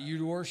 I got you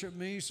to worship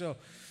me, so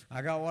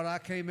I got what I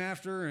came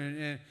after,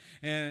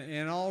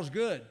 and all's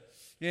good.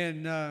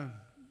 And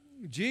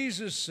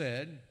Jesus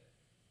said,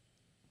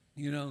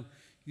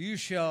 you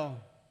shall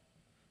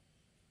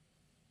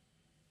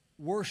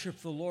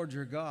worship the Lord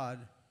your God,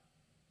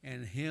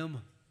 and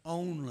him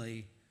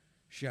only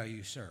shall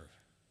you serve.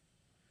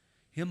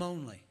 Him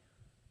only.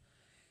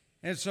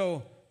 And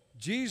so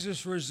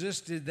Jesus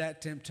resisted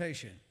that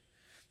temptation.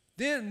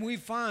 Then we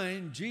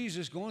find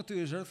Jesus going through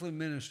his earthly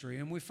ministry,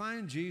 and we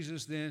find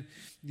Jesus then,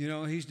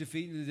 he's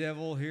defeating the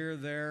devil here,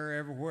 there,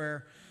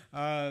 everywhere.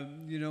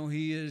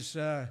 He is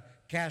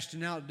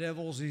casting out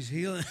devils. He's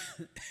healing.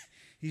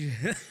 He's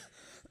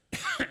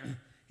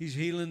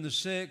healing the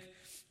sick.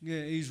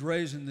 He's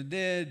raising the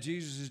dead.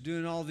 Jesus is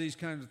doing all these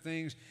kinds of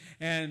things.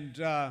 And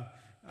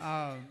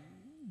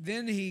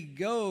then he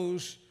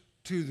goes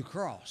to the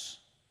cross.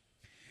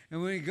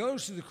 And when he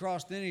goes to the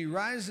cross, then he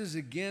rises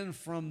again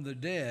from the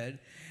dead,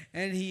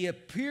 and he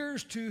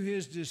appears to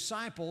his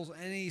disciples,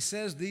 and he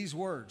says these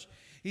words.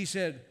 He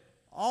said,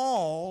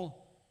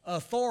 "All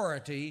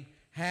authority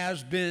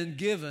has been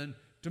given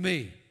to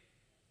me.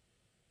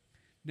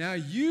 Now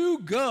you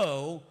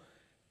go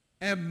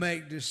and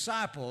make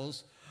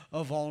disciples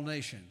of all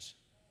nations."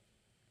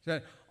 He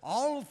said,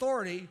 all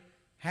authority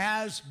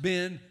has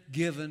been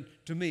given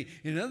to me.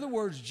 In other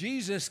words,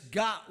 Jesus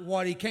got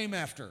what he came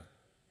after.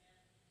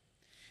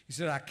 He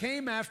said, "I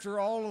came after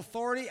all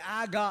authority.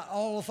 I got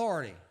all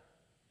authority.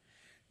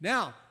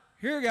 Now,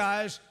 here,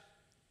 guys,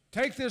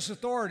 take this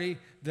authority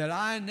that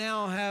I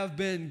now have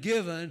been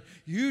given.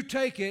 You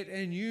take it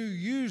and you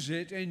use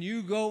it, and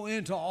you go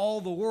into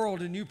all the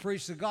world and you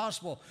preach the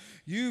gospel.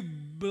 You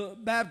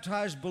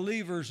baptize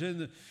believers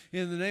in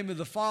the name of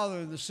the Father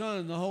and the Son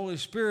and the Holy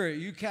Spirit.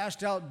 You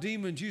cast out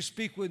demons. You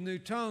speak with new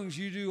tongues.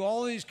 You do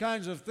all these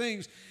kinds of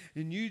things,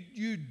 and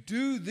you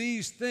do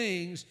these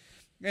things,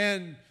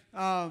 and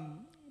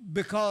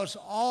because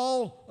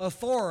all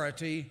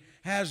authority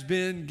has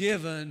been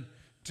given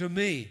to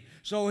me.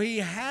 So he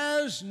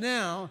has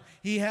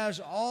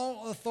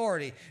all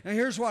authority. Now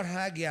here's what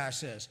Haggai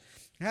says.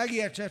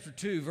 Haggai chapter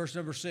 2, verse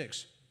number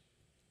 6.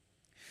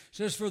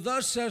 Says, "For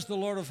thus says the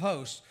Lord of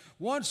hosts,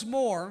 once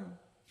more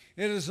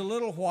it is a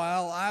little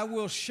while, I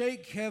will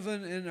shake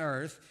heaven and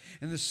earth,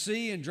 and the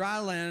sea and dry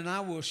land, and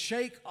I will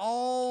shake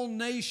all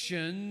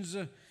nations."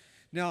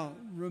 Now,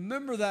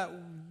 remember that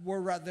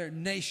word right there,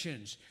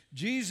 nations.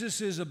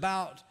 Jesus is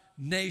about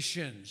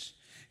nations.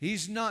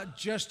 He's not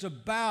just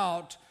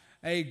about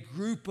a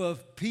group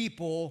of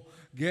people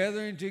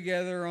gathering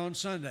together on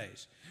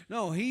Sundays.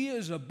 No, he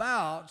is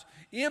about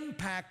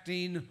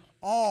impacting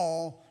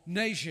all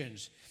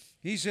nations.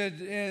 He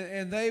said,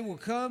 and they will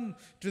come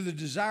to the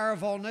desire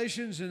of all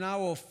nations, and I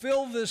will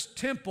fill this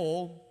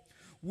temple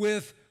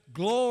with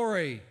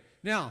glory.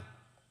 Now,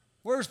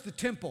 where's the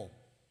temple?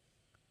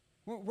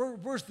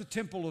 Where's the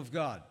temple of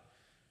God?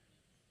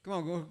 Come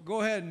on,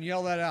 go ahead and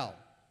yell that out.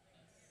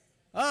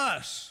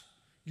 Us.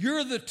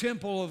 You're the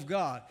temple of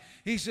God.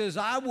 He says,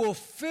 I will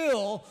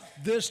fill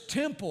this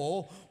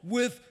temple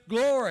with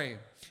glory.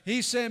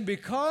 He's saying,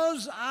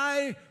 because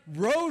I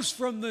rose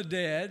from the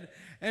dead,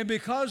 and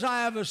because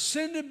I have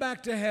ascended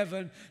back to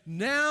heaven,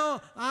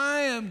 now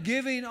I am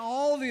giving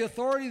all the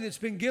authority that's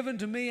been given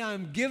to me,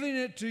 I'm giving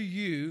it to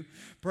you.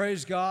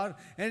 Praise God.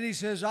 And he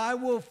says, I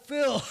will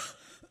fill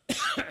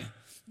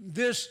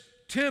this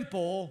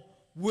temple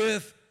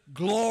with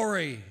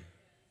glory.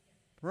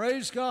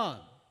 Praise God.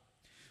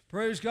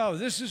 Praise God.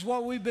 This is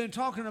what we've been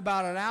talking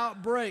about, an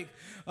outbreak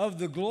of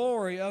the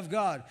glory of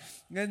God.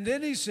 And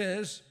then he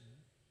says,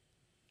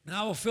 and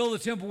I will fill the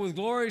temple with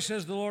glory,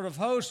 says the Lord of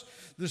hosts.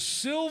 The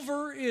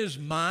silver is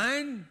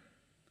mine.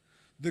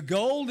 The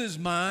gold is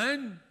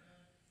mine,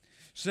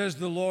 says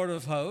the Lord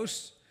of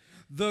hosts.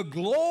 The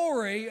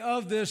glory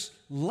of this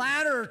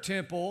latter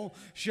temple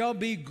shall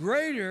be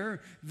greater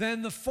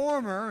than the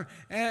former,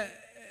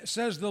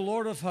 says the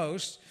Lord of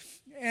hosts.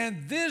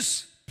 And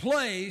this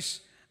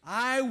place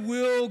I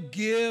will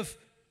give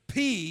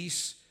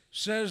peace,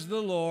 says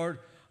the Lord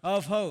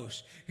of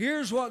hosts.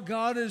 Here's what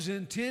God is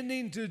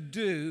intending to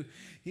do.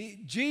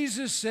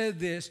 Jesus said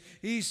this.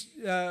 He's,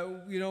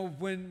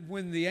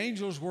 when the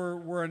angels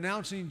were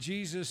announcing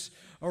Jesus'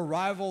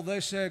 arrival, they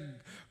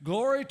said,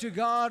 "Glory to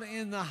God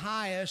in the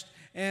highest,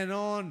 and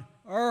on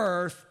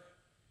earth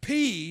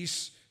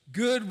peace,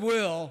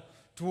 goodwill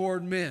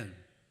toward men."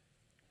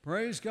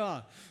 Praise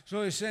God.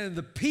 So he's saying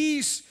the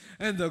peace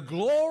and the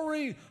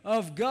glory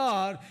of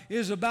God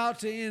is about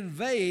to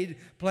invade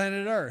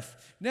planet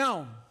Earth.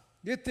 Now,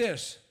 get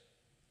this.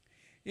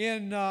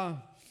 I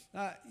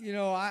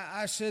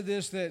said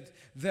this,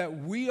 that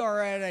we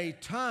are at a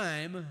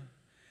time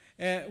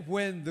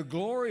when the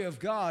glory of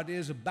God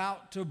is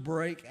about to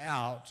break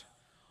out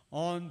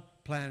on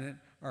planet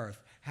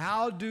Earth.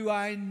 How do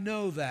I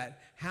know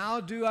that?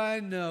 How do I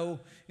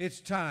know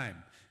it's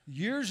time?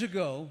 Years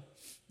ago,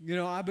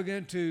 I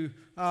began to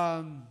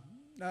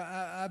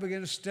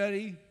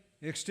study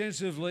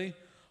extensively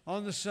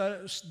on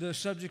the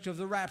subject of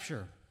the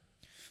rapture,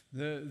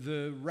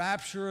 the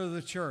rapture of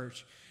the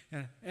church.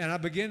 And I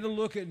began to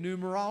look at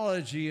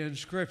numerology in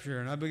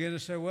Scripture, and I began to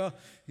say, well,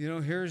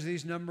 here's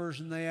these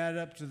numbers, and they add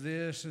up to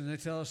this, and they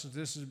tell us that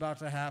this is about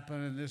to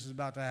happen, and this is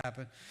about to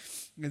happen.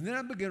 And then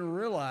I began to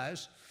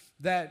realize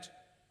that,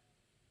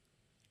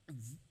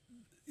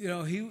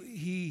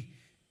 he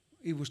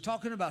was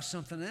talking about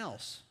something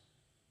else.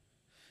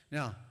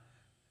 Now,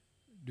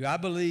 do I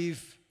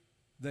believe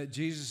that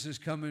Jesus is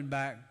coming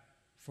back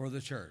for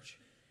the church?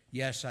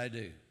 Yes, I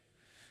do.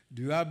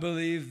 Do I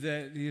believe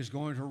that he is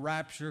going to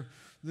rapture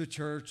the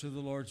church of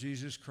the Lord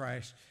Jesus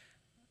Christ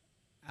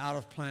out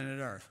of planet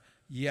Earth?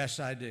 Yes,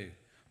 I do.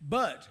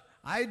 But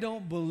I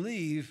don't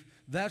believe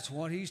that's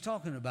what he's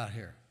talking about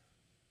here.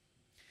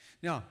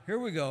 Now, here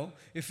we go.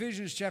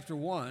 Ephesians chapter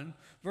 1,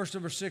 verse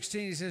number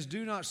 16, he says,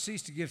 "Do not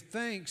cease to give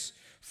thanks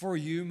for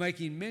you,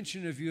 making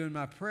mention of you in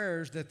my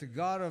prayers, that the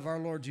God of our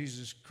Lord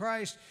Jesus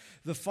Christ,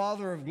 the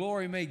Father of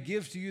glory, may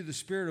give to you the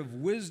spirit of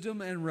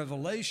wisdom and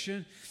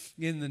revelation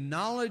in the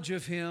knowledge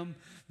of him,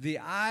 the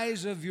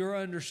eyes of your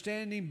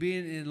understanding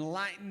being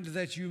enlightened,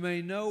 that you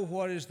may know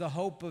what is the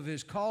hope of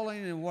his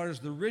calling, and what is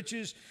the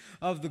riches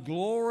of the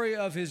glory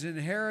of his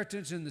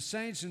inheritance in the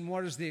saints, and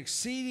what is the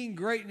exceeding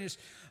greatness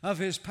of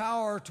his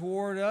power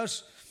toward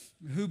us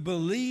who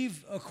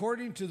believe,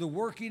 according to the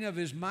working of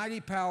his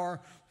mighty power,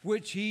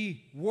 which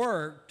he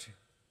worked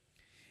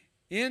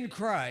in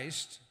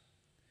Christ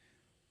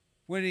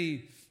when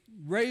he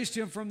raised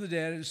him from the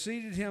dead and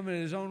seated him at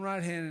his own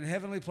right hand in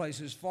heavenly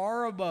places,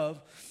 far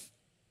above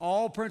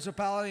all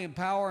principality and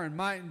power and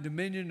might and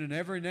dominion and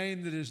every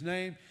name that is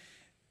named,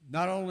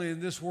 not only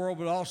in this world,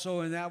 but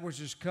also in that which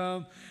is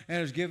come, and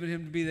has given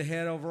him to be the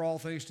head over all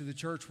things to the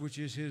church, which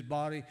is his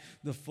body,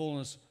 the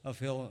fullness of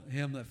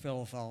him that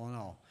filleth all in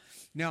all.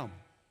 Now,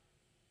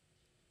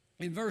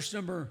 in verse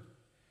number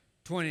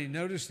 20,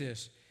 notice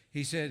this.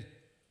 He said,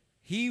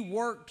 he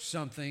worked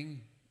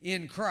something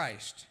in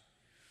Christ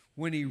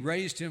when he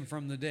raised him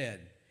from the dead,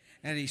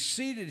 and he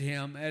seated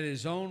him at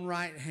his own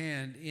right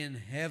hand in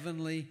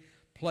heavenly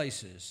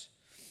places,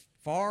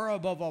 far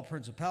above all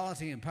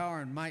principality and power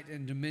and might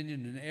and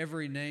dominion and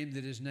every name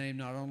that is named,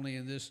 not only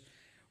in this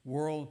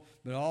world,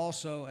 but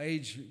also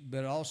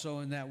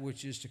in that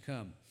which is to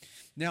come.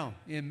 Now,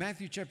 in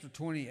Matthew chapter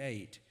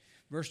 28,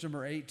 verse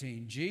number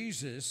 18,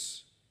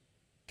 Jesus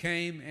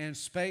came and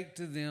spake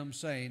to them,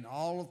 saying,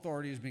 all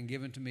authority has been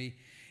given to me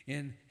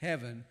in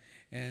heaven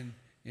and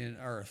in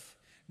earth.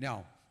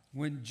 Now,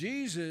 when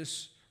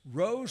Jesus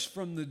rose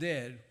from the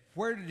dead,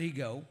 where did he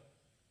go?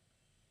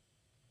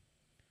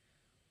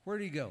 Where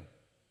did he go?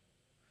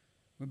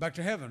 Went back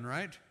to heaven,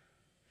 right?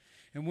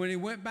 And when he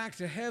went back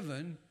to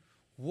heaven,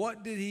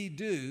 what did he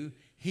do?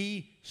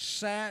 He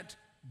sat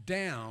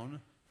down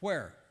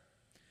where?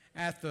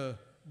 At the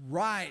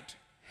right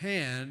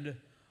hand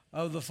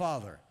of the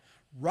Father.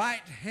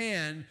 Right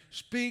hand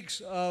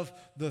speaks of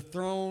the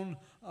throne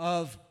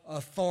of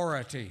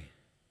authority.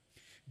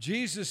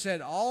 Jesus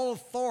said, all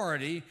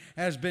authority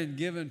has been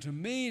given to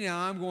me.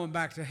 Now I'm going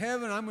back to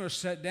heaven. I'm going to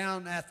sit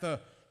down at the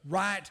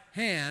right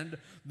hand,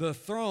 the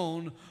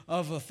throne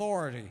of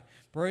authority.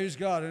 Praise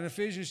God. In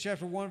Ephesians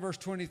chapter 1, verse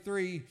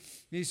 23,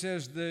 he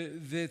says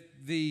that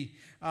the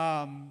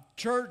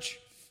church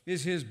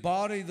is his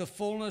body, the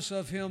fullness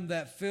of him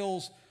that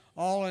fills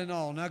all in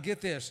all. Now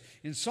get this.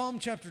 In Psalm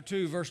chapter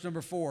 2, verse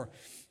number 4,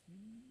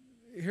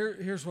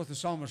 here's what the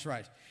psalmist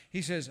writes.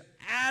 He says,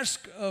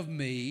 ask of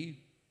me,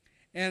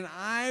 and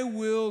I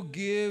will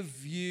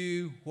give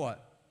you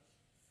what?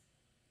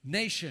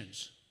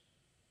 Nations.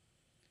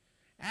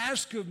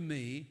 Ask of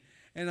me,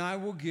 and I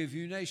will give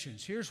you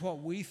nations. Here's what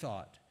we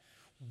thought.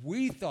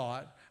 We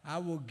thought, I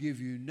will give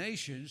you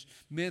nations,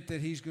 meant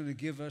that he's going to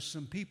give us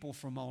some people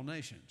from all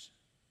nations.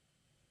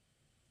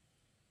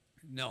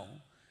 No.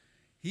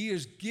 He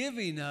is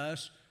giving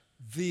us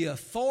the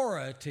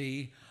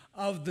authority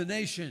of the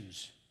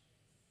nations.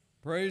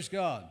 Praise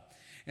God.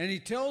 And he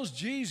tells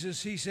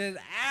Jesus, he said,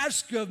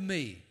 ask of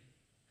me.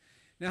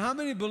 Now, how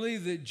many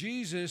believe that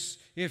Jesus,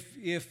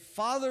 if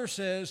Father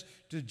says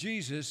to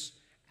Jesus,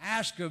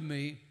 ask of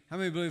me, how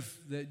many believe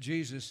that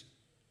Jesus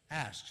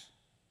asks?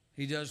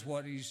 He does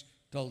what he's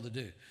told to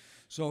do.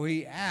 So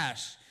he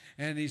asks,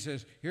 and he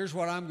says, here's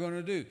what I'm going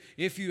to do.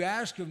 If you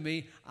ask of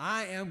me,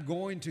 I am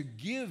going to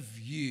give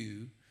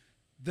you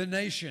the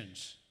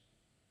nations.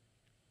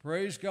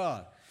 Praise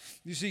God.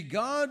 You see,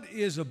 God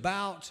is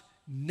about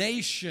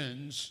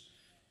nations,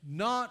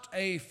 not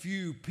a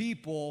few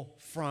people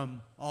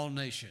from all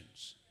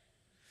nations.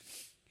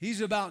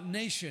 He's about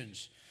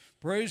nations.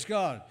 Praise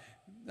God.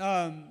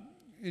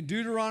 In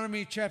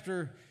Deuteronomy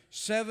chapter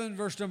 7,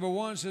 verse number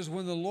 1 says,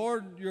 when the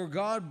Lord your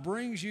God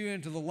brings you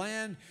into the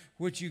land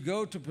which you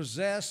go to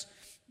possess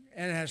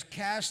and has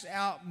cast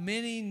out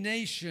many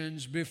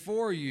nations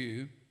before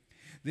you,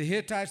 the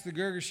Hittites, the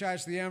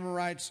Girgashites, the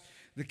Amorites,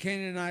 the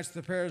Canaanites,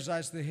 the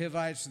Perizzites, the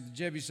Hivites, and the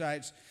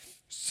Jebusites,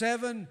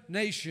 7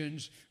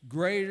 nations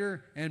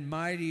greater and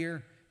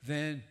mightier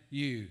than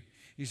you.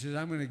 He says,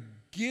 I'm going to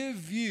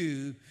give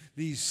you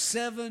these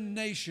 7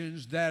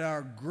 nations that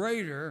are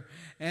greater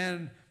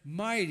and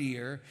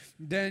mightier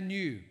than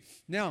you.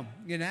 Now,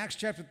 in Acts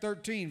chapter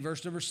 13,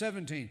 verse number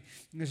 17,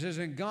 it says,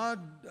 and God,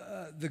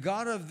 the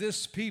God of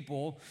this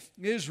people,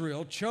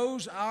 Israel,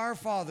 chose our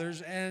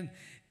fathers and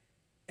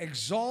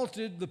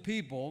exalted the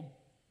people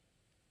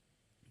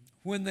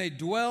when they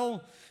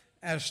dwell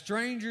as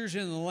strangers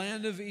in the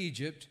land of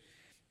Egypt,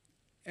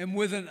 and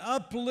with an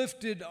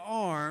uplifted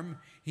arm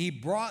he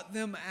brought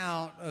them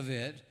out of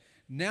it,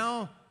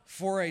 now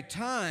for a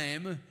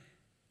time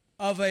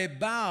of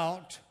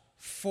about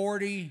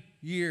 40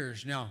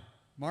 years. Now,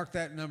 mark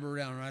that number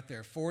down right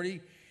there,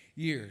 40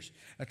 years.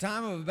 A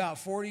time of about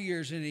 40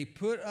 years, and he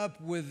put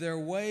up with their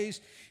ways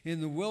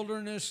in the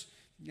wilderness,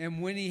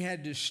 and when he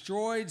had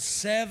destroyed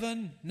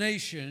 7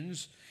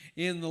 nations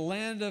in the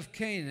land of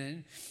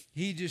Canaan,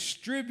 he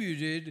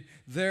distributed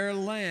their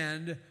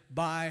land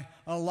by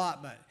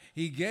allotment.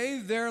 He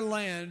gave their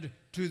land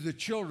to the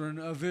children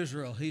of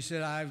Israel. He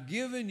said, I've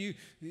given you,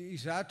 he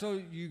said, I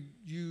told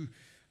you,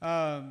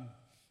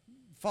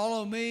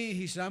 follow me.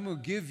 He said, I'm going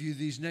to give you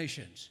these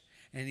nations.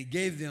 And he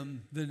gave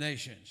them the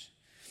nations.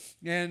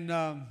 And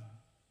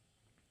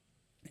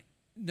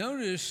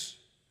notice,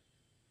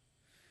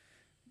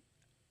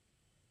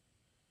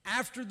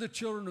 after the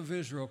children of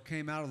Israel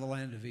came out of the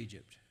land of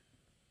Egypt,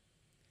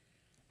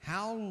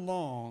 how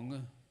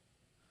long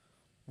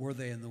were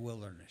they in the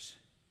wilderness?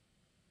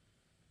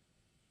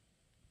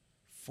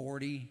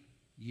 40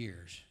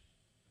 years.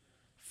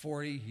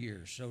 40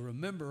 years. So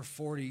remember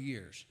 40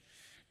 years.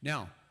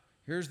 Now,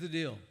 here's the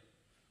deal.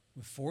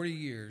 With 40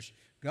 years,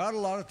 God a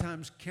lot of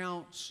times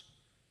counts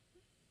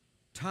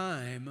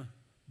time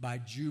by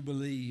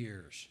Jubilee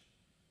years.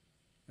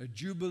 A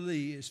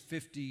Jubilee is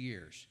 50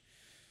 years.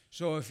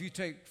 So if you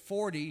take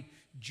 40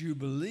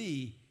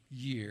 Jubilee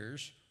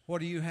years, what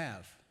do you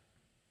have?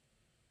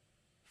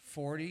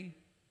 40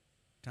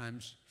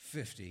 times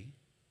 50.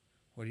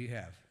 What do you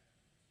have?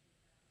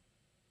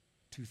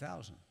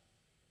 2,000.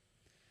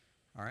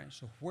 All right,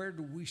 so where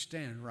do we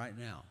stand right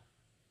now?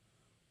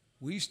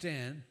 We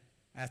stand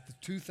at the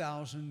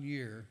 2,000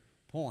 year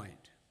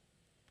point.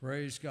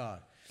 Praise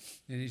God.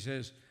 And he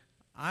says,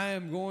 I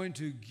am going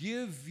to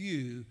give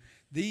you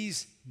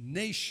these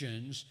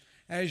nations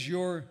as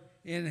your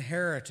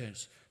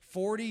inheritance.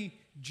 40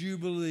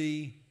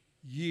 Jubilee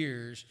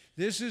years.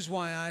 This is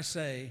why I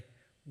say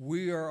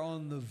we are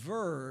on the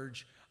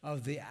verge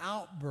of the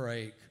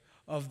outbreak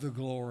of the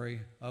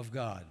glory of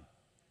God.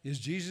 Is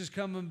Jesus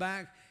coming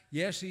back?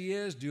 Yes, he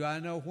is. Do I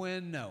know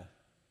when? No.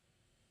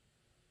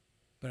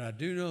 But I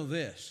do know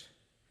this,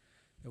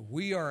 that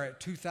we are at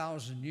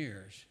 2,000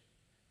 years,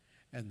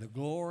 and the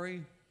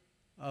glory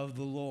of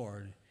the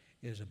Lord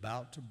is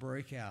about to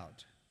break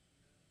out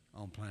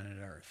on planet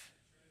Earth.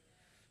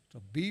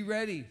 So be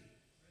ready.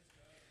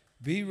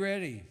 Be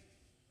ready.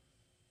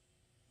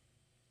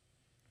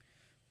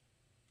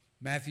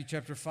 Matthew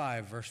chapter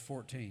 5, verse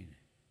 14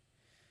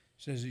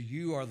 says that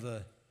you are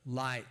the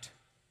light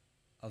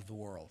of the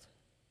world.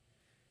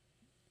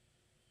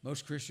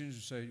 Most Christians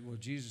would say, well,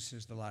 Jesus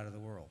is the light of the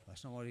world.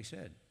 That's not what he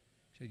said.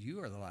 He said,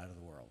 you are the light of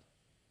the world.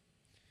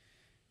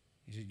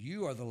 He said,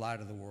 you are the light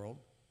of the world.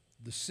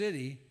 The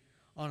city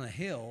on a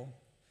hill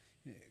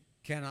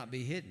cannot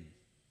be hidden.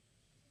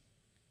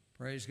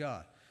 Praise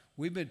God.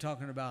 We've been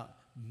talking about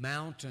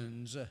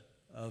mountains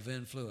of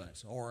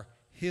influence, or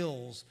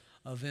hills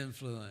of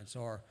influence,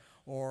 or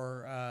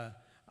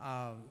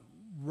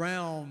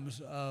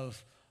realms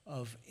of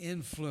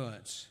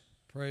influence.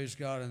 Praise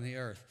God in the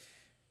earth.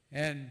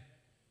 And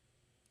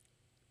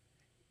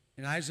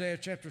in Isaiah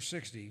chapter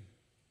 60,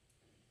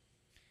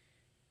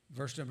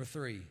 verse number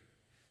 3,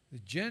 the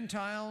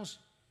Gentiles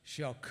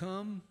shall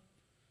come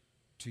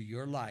to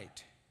your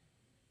light.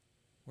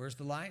 Where's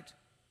the light?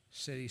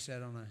 City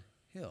set on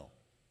a hill.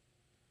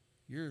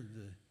 You're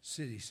the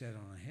city set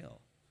on a hill.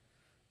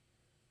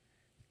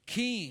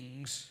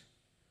 Kings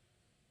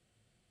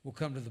will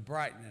come to the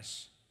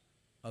brightness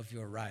of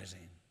your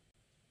rising.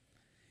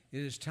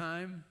 It is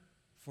time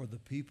for the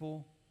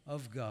people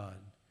of God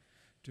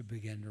to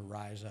begin to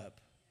rise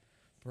up.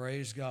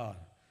 Praise God.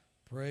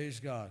 Praise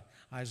God.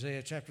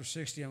 Isaiah chapter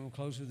 60, I'm going to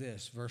close with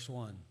this, verse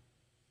 1.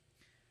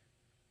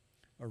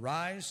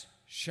 Arise,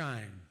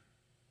 shine,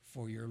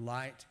 for your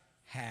light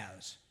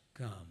has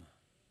come.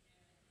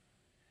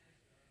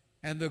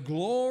 And the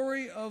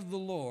glory of the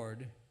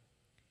Lord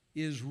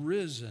is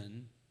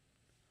risen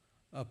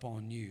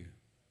upon you.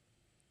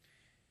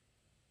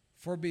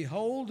 For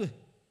behold,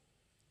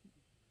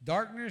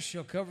 darkness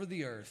shall cover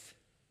the earth,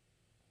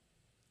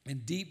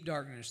 and deep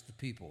darkness the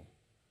people.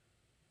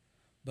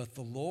 But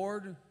the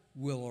Lord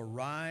will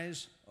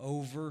arise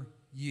over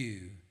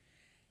you,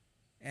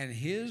 and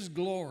his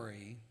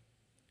glory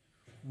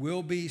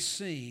will be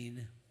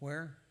seen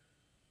where?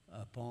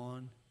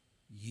 Upon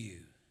you.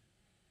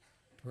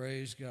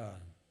 Praise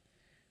God.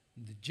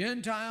 The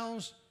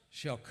Gentiles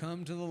shall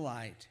come to the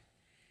light,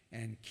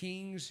 and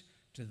kings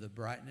to the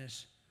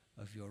brightness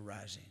of your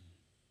rising.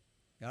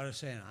 God is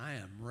saying, I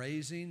am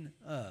raising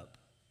up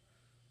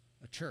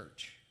a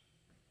church.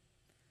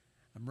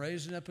 I'm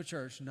raising up a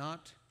church,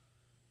 not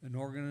an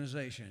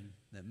organization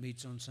that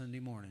meets on Sunday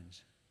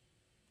mornings.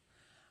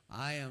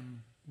 I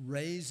am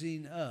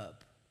raising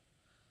up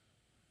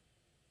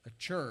a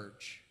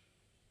church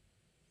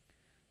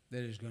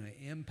that is going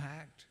to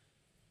impact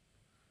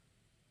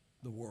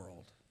the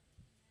world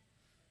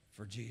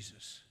for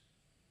Jesus.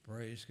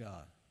 Praise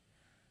God.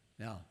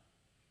 Now,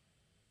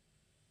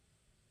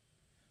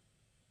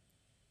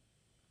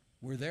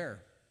 we're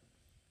there.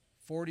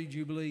 40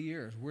 Jubilee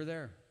years, we're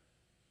there.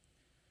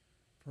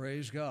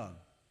 Praise God.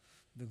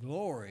 The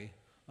glory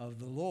of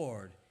the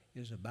Lord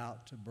is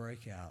about to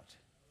break out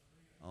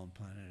on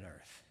planet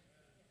Earth.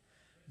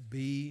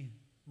 Be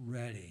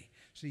ready.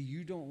 See,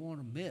 you don't want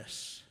to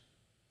miss.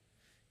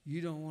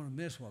 You don't want to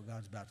miss what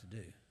God's about to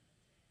do.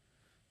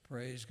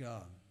 Praise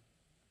God.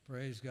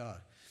 Praise God.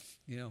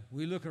 You know,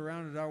 we look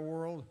around at our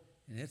world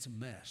and it's a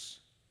mess.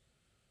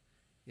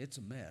 It's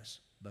a mess.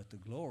 But the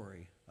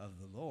glory of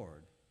the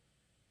Lord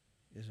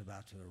is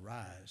about to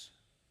arise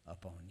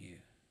upon you.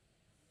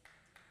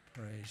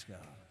 Praise God.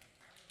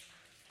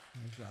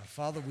 Praise God.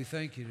 Father, we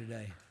thank you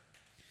today.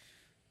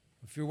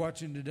 If you're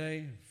watching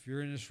today, if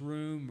you're in this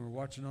room or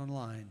watching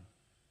online,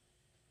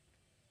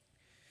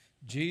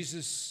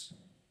 Jesus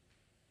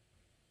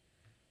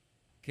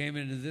came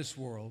into this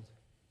world.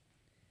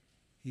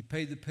 He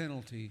paid the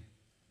penalty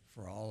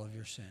for all of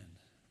your sin.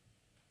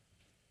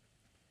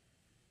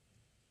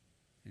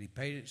 And he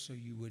paid it so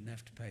you wouldn't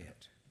have to pay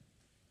it.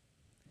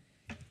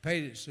 He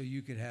paid it so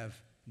you could have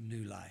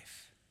new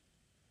life.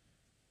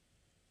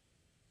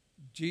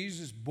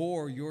 Jesus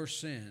bore your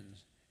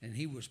sins, and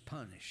he was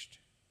punished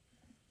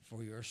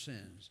for your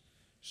sins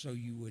so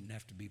you wouldn't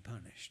have to be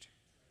punished.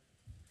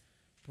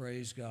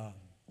 Praise God.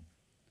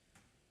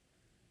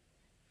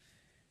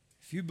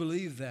 If you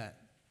believe that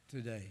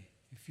today,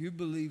 if you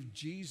believe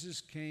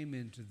Jesus came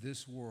into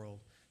this world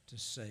to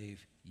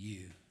save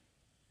you,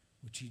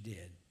 which he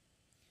did,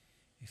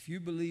 if you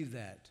believe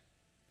that,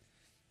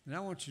 then I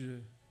want you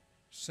to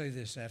say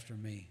this after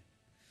me.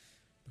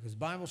 Because the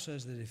Bible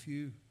says that if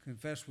you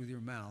confess with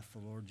your mouth the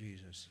Lord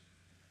Jesus,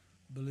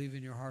 believe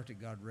in your heart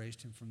that God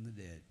raised him from the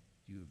dead,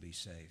 you will be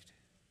saved.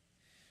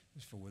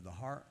 It's for with the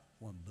heart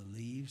one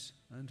believes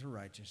unto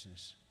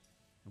righteousness,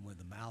 and with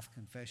the mouth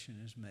confession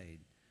is made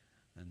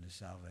unto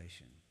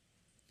salvation.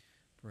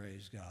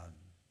 Praise God.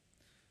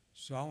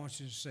 So I want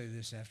you to say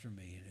this after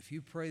me. And if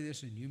you pray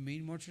this and you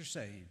mean what you're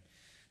saying,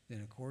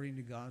 then according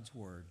to God's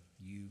word,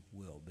 you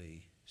will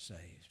be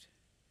saved.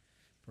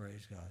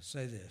 Praise God.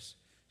 Say this.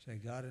 Say,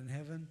 God in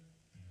heaven,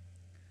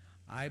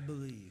 I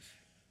believe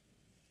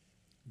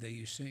that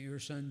you sent your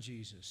son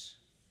Jesus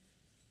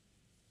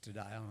to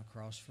die on a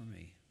cross for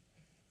me,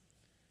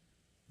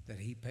 that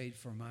he paid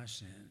for my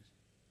sins,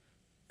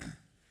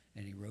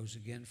 and he rose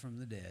again from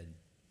the dead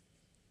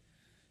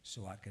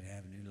so I could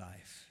have new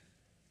life.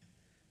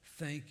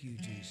 Thank you,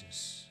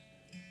 Jesus,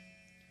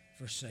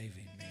 for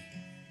saving me.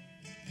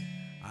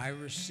 I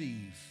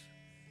receive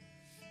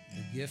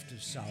the gift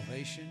of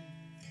salvation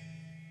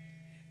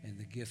and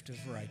the gift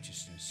of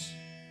righteousness.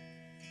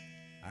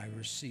 I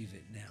receive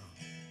it now.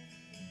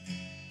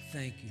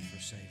 Thank you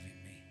for saving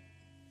me.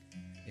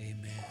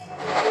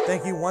 Amen.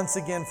 Thank you once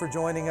again for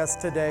joining us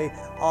today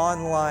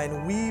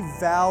online. We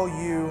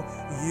value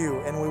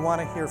you and we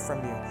want to hear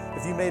from you.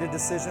 If you made a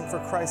decision for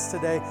Christ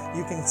today,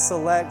 you can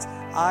select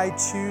I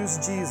Choose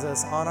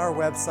Jesus on our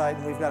website,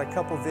 and we've got a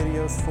couple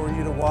videos for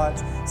you to watch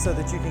so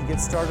that you can get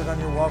started on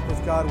your walk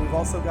with God. We've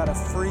also got a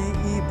free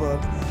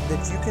ebook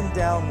that you can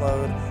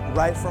download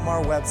right from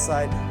our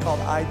website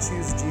called I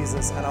Choose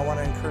Jesus, and I want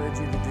to encourage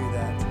you to do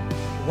that.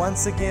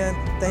 Once again,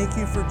 thank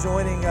you for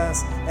joining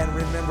us, and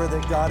remember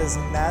that God is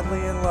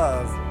madly in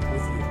love